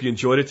Podcast. I hope you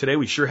enjoyed it today.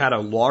 We sure had a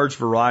large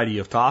variety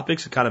of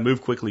topics and kind of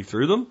moved quickly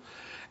through them.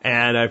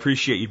 And I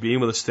appreciate you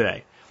being with us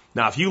today.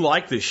 Now, if you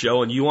like this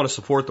show and you want to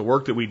support the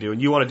work that we do and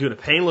you want to do it in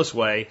a painless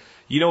way,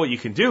 you know what you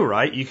can do,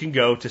 right? You can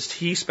go to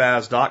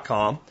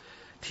tspaz.com,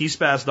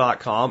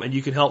 and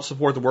you can help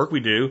support the work we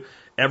do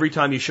every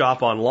time you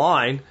shop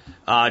online,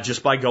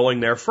 just by going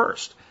there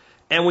first.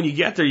 And when you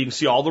get there, you can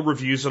see all the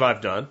reviews that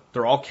I've done.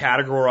 They're all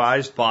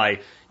categorized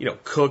by,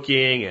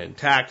 cooking and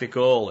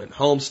tactical and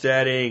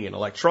homesteading and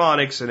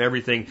electronics and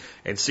everything,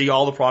 and see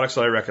all the products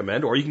that I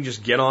recommend. Or you can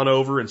just get on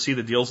over and see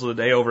the deals of the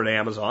day over at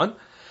Amazon.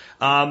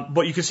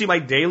 But you can see my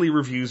daily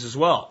reviews as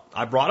well.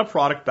 I brought a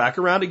product back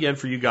around again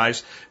for you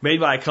guys, made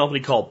by a company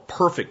called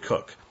Perfect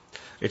Cook.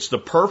 It's the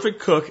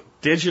Perfect Cook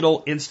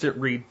Digital Instant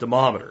Read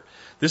Thermometer.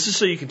 This is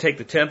so you can take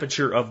the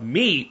temperature of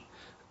meat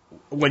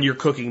when you're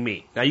cooking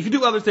meat. Now, you can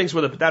do other things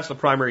with it, but that's the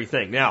primary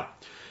thing. Now,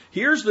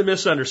 here's the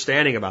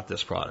misunderstanding about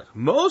this product.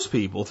 Most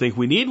people think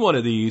we need one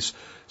of these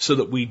so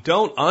that we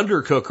don't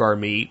undercook our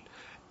meat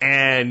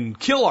and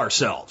kill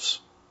ourselves.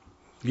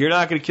 You're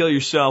not going to kill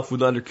yourself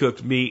with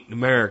undercooked meat in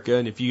America,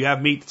 and if you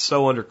have meat that's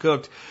so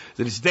undercooked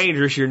that it's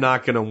dangerous, you're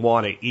not going to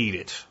want to eat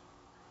it.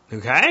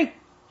 Okay?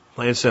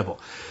 Plain and simple.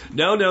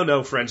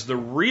 No, friends. The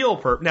real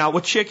now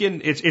with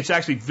chicken, it's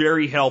actually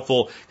very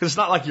helpful because it's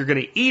not like you're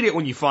going to eat it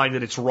when you find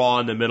that it's raw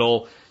in the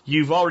middle.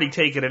 You've already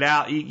taken it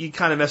out. You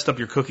kind of messed up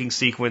your cooking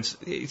sequence.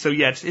 So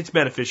yeah, it's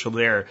beneficial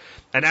there.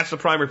 And that's the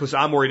primary place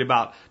I'm worried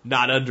about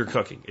not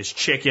undercooking is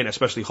chicken,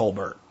 especially whole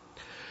bird.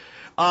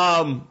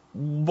 But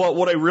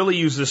what I really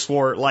use this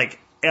for, like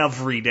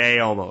every day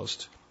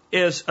almost,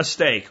 is a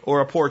steak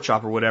or a pork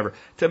chop or whatever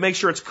to make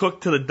sure it's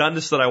cooked to the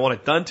doneness that I want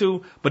it done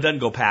to, but doesn't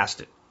go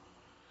past it.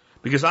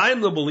 Because I am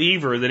the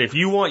believer that if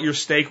you want your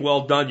steak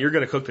well done, you're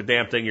going to cook the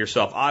damn thing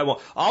yourself.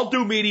 I'll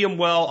do medium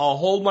well. I'll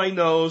hold my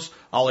nose.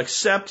 I'll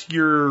accept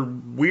your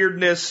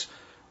weirdness,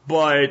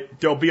 but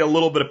there'll be a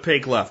little bit of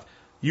pink left.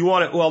 You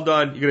want it well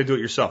done, you're going to do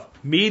it yourself.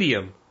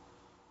 Medium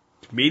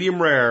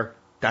rare,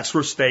 that's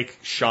where steak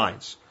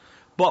shines.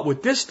 But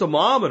with this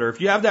thermometer,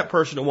 if you have that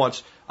person that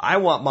wants, I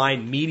want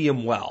mine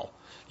medium well,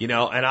 and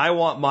I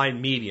want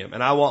mine medium,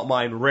 and I want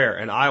mine rare,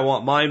 and I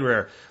want mine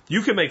rare.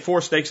 You can make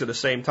 4 steaks at the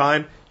same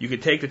time. You can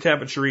take the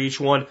temperature of each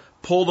one,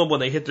 pull them when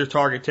they hit their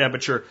target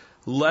temperature,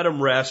 let them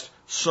rest,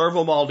 serve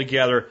them all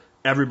together.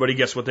 Everybody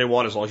gets what they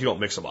want as long as you don't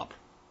mix them up.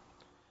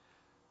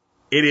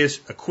 It is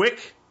a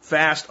quick,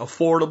 fast,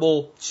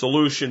 affordable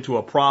solution to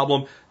a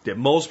problem that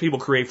most people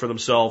create for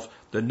themselves.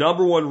 The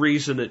number one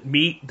reason that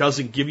meat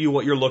doesn't give you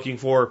what you're looking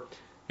for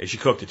is you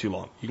cooked it too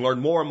long. You can learn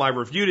more in my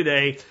review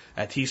today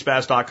at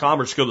tspaz.com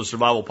or just go to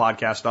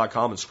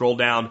survivalpodcast.com and scroll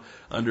down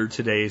under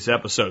today's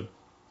episode.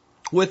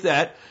 With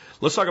that,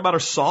 let's talk about our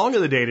song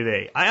of the day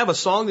today. I have a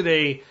song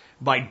today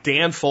by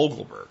Dan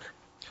Fogelberg.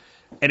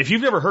 And if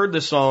you've never heard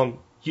this song,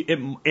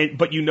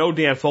 but you know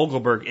Dan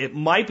Fogelberg, it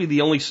might be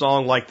the only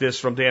song like this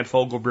from Dan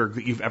Fogelberg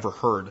that you've ever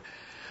heard.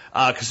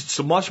 Because it's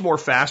a much more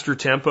faster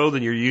tempo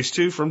than you're used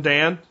to from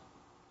Dan,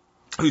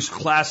 who's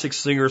classic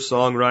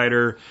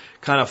singer-songwriter,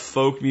 kind of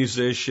folk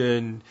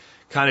musician,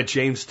 kind of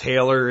James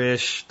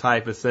Taylor-ish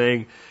type of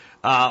thing.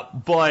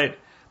 But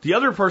the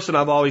other person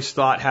I've always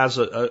thought has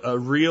a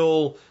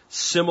real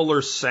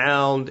similar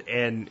sound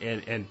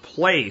and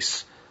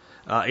place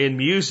in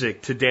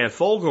music to Dan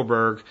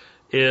Fogelberg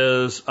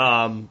is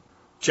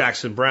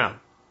Jackson Browne.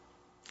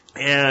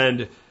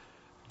 And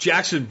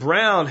Jackson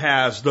Browne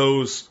has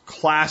those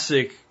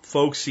classic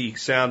folksy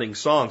sounding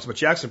songs, but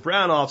Jackson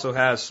Browne also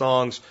has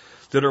songs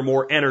that are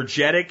more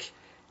energetic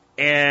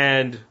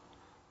and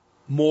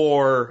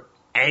more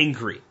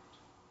angry.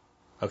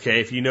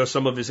 Okay, if you know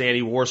some of his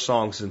anti-war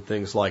songs and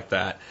things like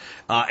that.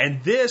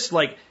 And this,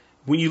 like,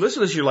 when you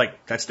listen to this, you're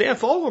like, that's Dan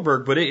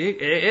Fogelberg, but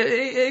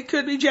it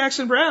could be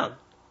Jackson Browne,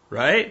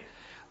 right?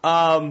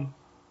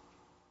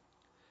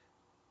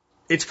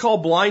 It's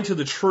called Blind to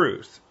the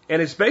Truth.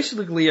 And it's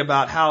basically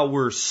about how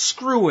we're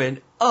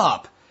screwing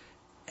up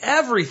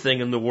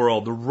everything in the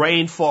world, the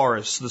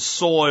rainforests, the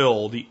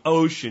soil, the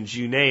oceans,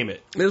 you name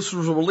it. This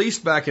was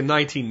released back in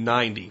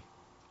 1990.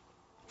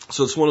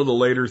 So it's one of the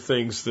later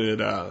things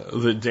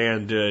that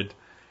Dan did.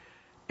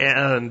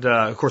 And,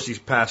 of course, he's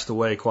passed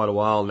away quite a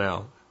while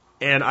now.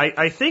 And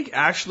I think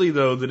actually,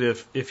 though,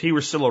 that if he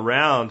were still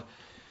around,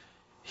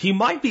 he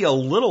might be a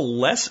little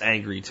less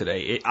angry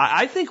today.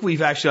 I think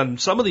we've actually, on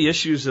some of the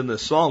issues in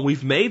this song,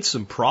 we've made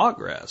some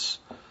progress.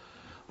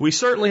 We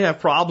certainly have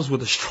problems with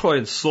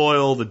destroying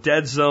soil, the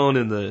dead zone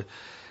in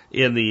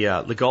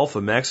the Gulf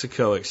of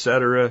Mexico,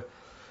 etc.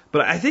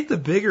 But I think the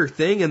bigger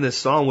thing in this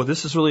song, what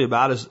this is really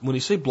about, is when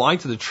you say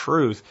blind to the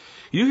truth,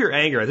 you hear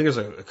anger. I think there's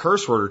a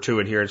curse word or two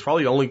in here. It's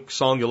probably the only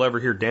song you'll ever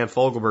hear Dan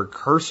Fogelberg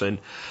cursing.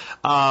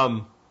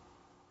 But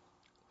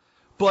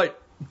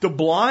the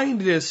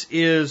blindness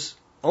is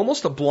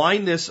almost a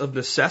blindness of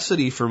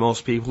necessity for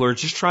most people who are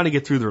just trying to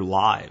get through their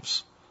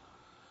lives.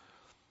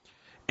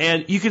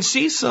 And you can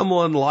see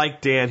someone like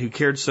Dan, who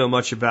cared so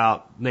much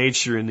about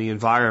nature and the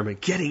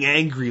environment, getting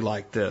angry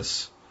like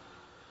this.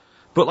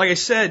 But like I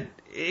said,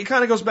 it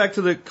kind of goes back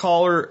to the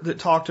caller that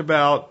talked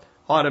about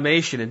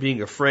automation and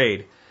being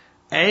afraid.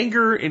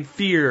 Anger and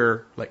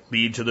fear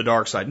lead to the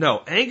dark side.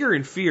 No, anger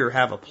and fear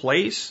have a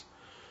place,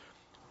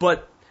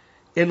 but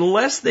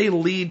unless they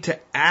lead to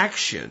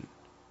action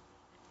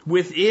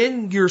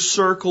within your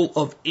circle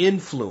of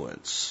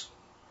influence,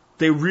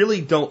 they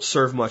really don't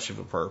serve much of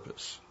a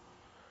purpose.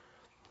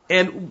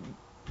 And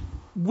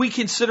we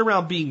can sit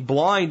around being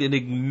blind and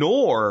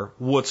ignore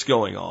what's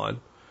going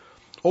on,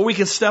 or we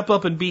can step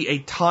up and be a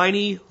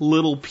tiny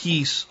little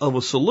piece of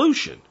a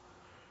solution.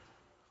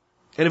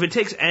 And if it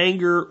takes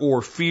anger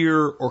or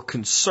fear or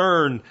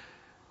concern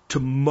to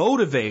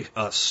motivate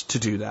us to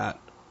do that,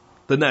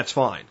 then that's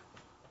fine.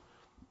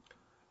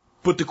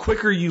 But the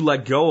quicker you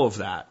let go of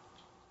that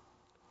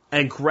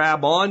and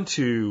grab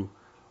onto,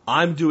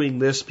 I'm doing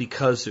this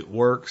because it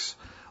works,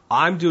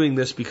 I'm doing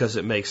this because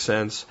it makes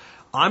sense,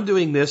 I'm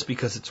doing this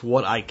because it's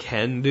what I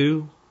can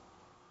do,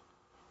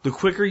 the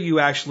quicker you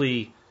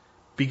actually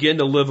begin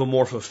to live a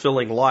more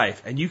fulfilling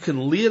life. And you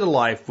can lead a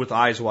life with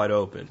eyes wide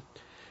open.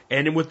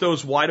 And with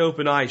those wide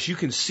open eyes, you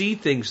can see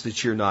things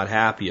that you're not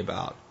happy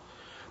about.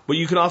 But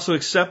you can also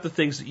accept the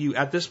things that you,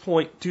 at this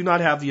point, do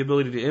not have the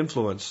ability to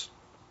influence,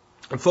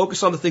 and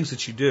focus on the things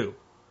that you do.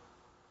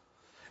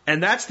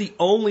 And that's the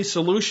only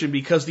solution,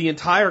 because the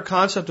entire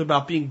concept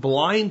about being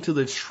blind to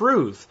the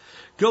truth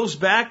goes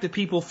back to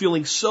people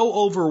feeling so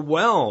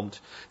overwhelmed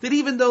that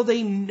even though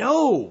they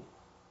know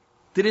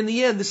that in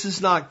the end this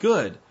is not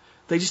good,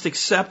 they just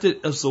accept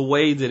it as the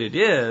way that it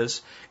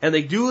is, and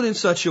they do it in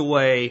such a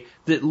way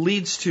that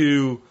leads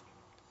to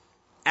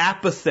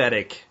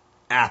apathetic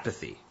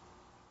apathy.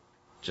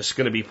 Just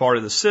going to be part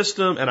of the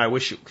system, and I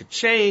wish it could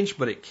change,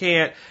 but it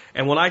can't.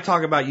 And when I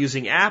talk about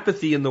using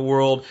apathy in the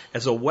world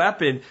as a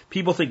weapon,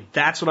 people think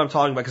that's what I'm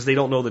talking about because they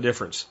don't know the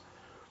difference.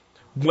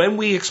 When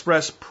we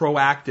express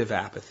proactive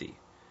apathy,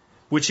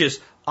 which is,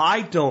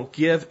 I don't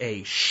give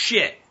a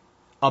shit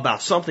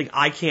about something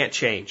I can't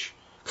change,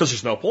 because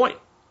there's no point.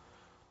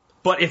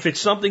 But if it's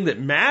something that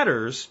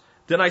matters,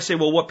 then I say,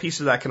 well, what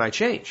piece of that can I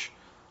change?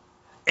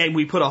 And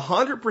we put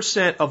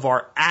 100% of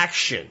our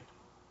action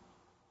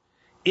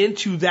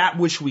into that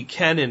which we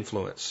can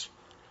influence.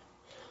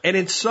 And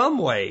in some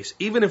ways,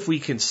 even if we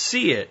can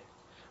see it,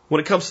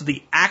 when it comes to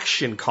the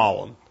action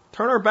column,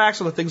 turn our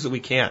backs on the things that we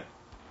can't.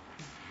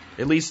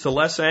 It leads to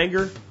less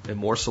anger and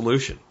more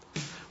solution.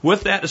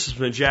 With that, this has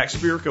been Jack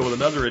Spirko with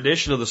another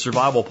edition of the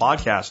Survival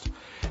Podcast,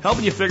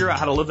 helping you figure out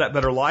how to live that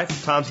better life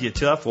if times get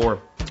tough,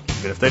 or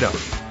even if they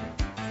don't.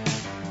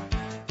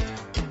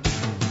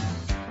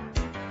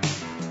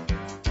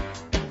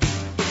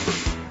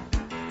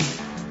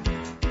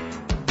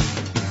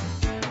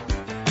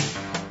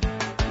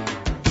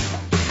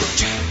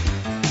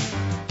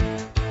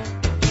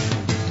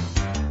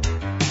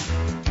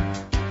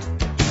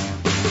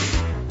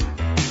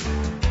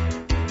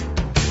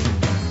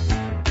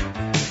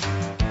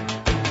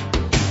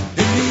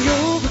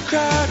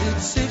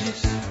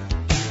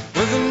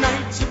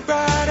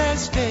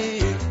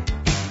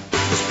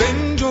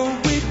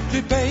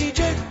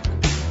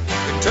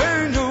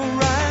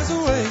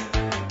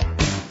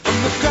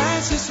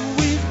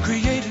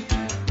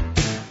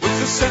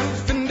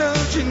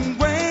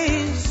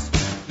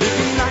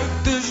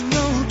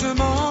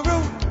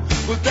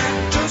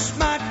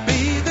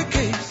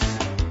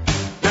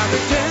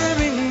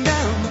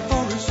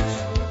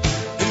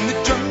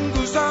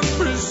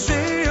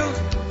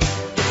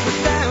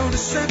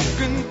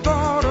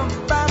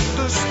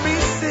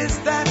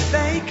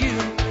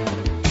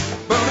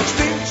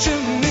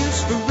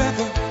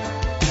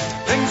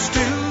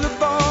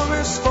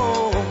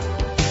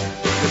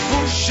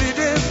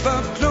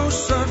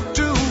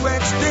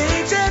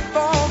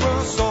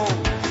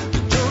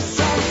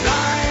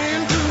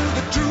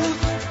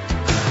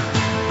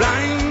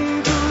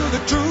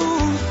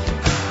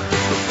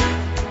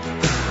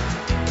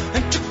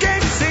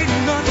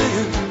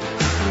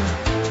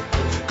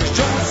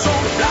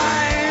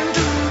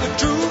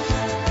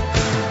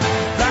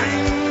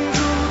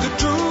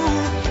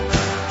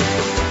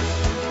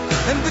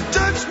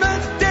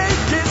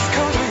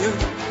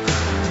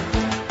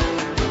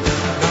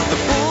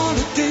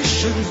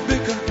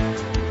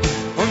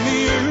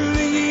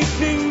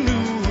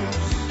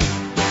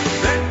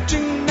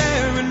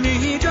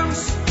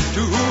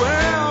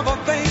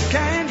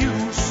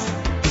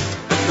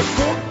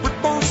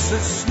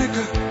 Snicker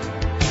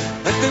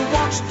as they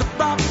watch the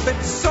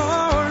profits.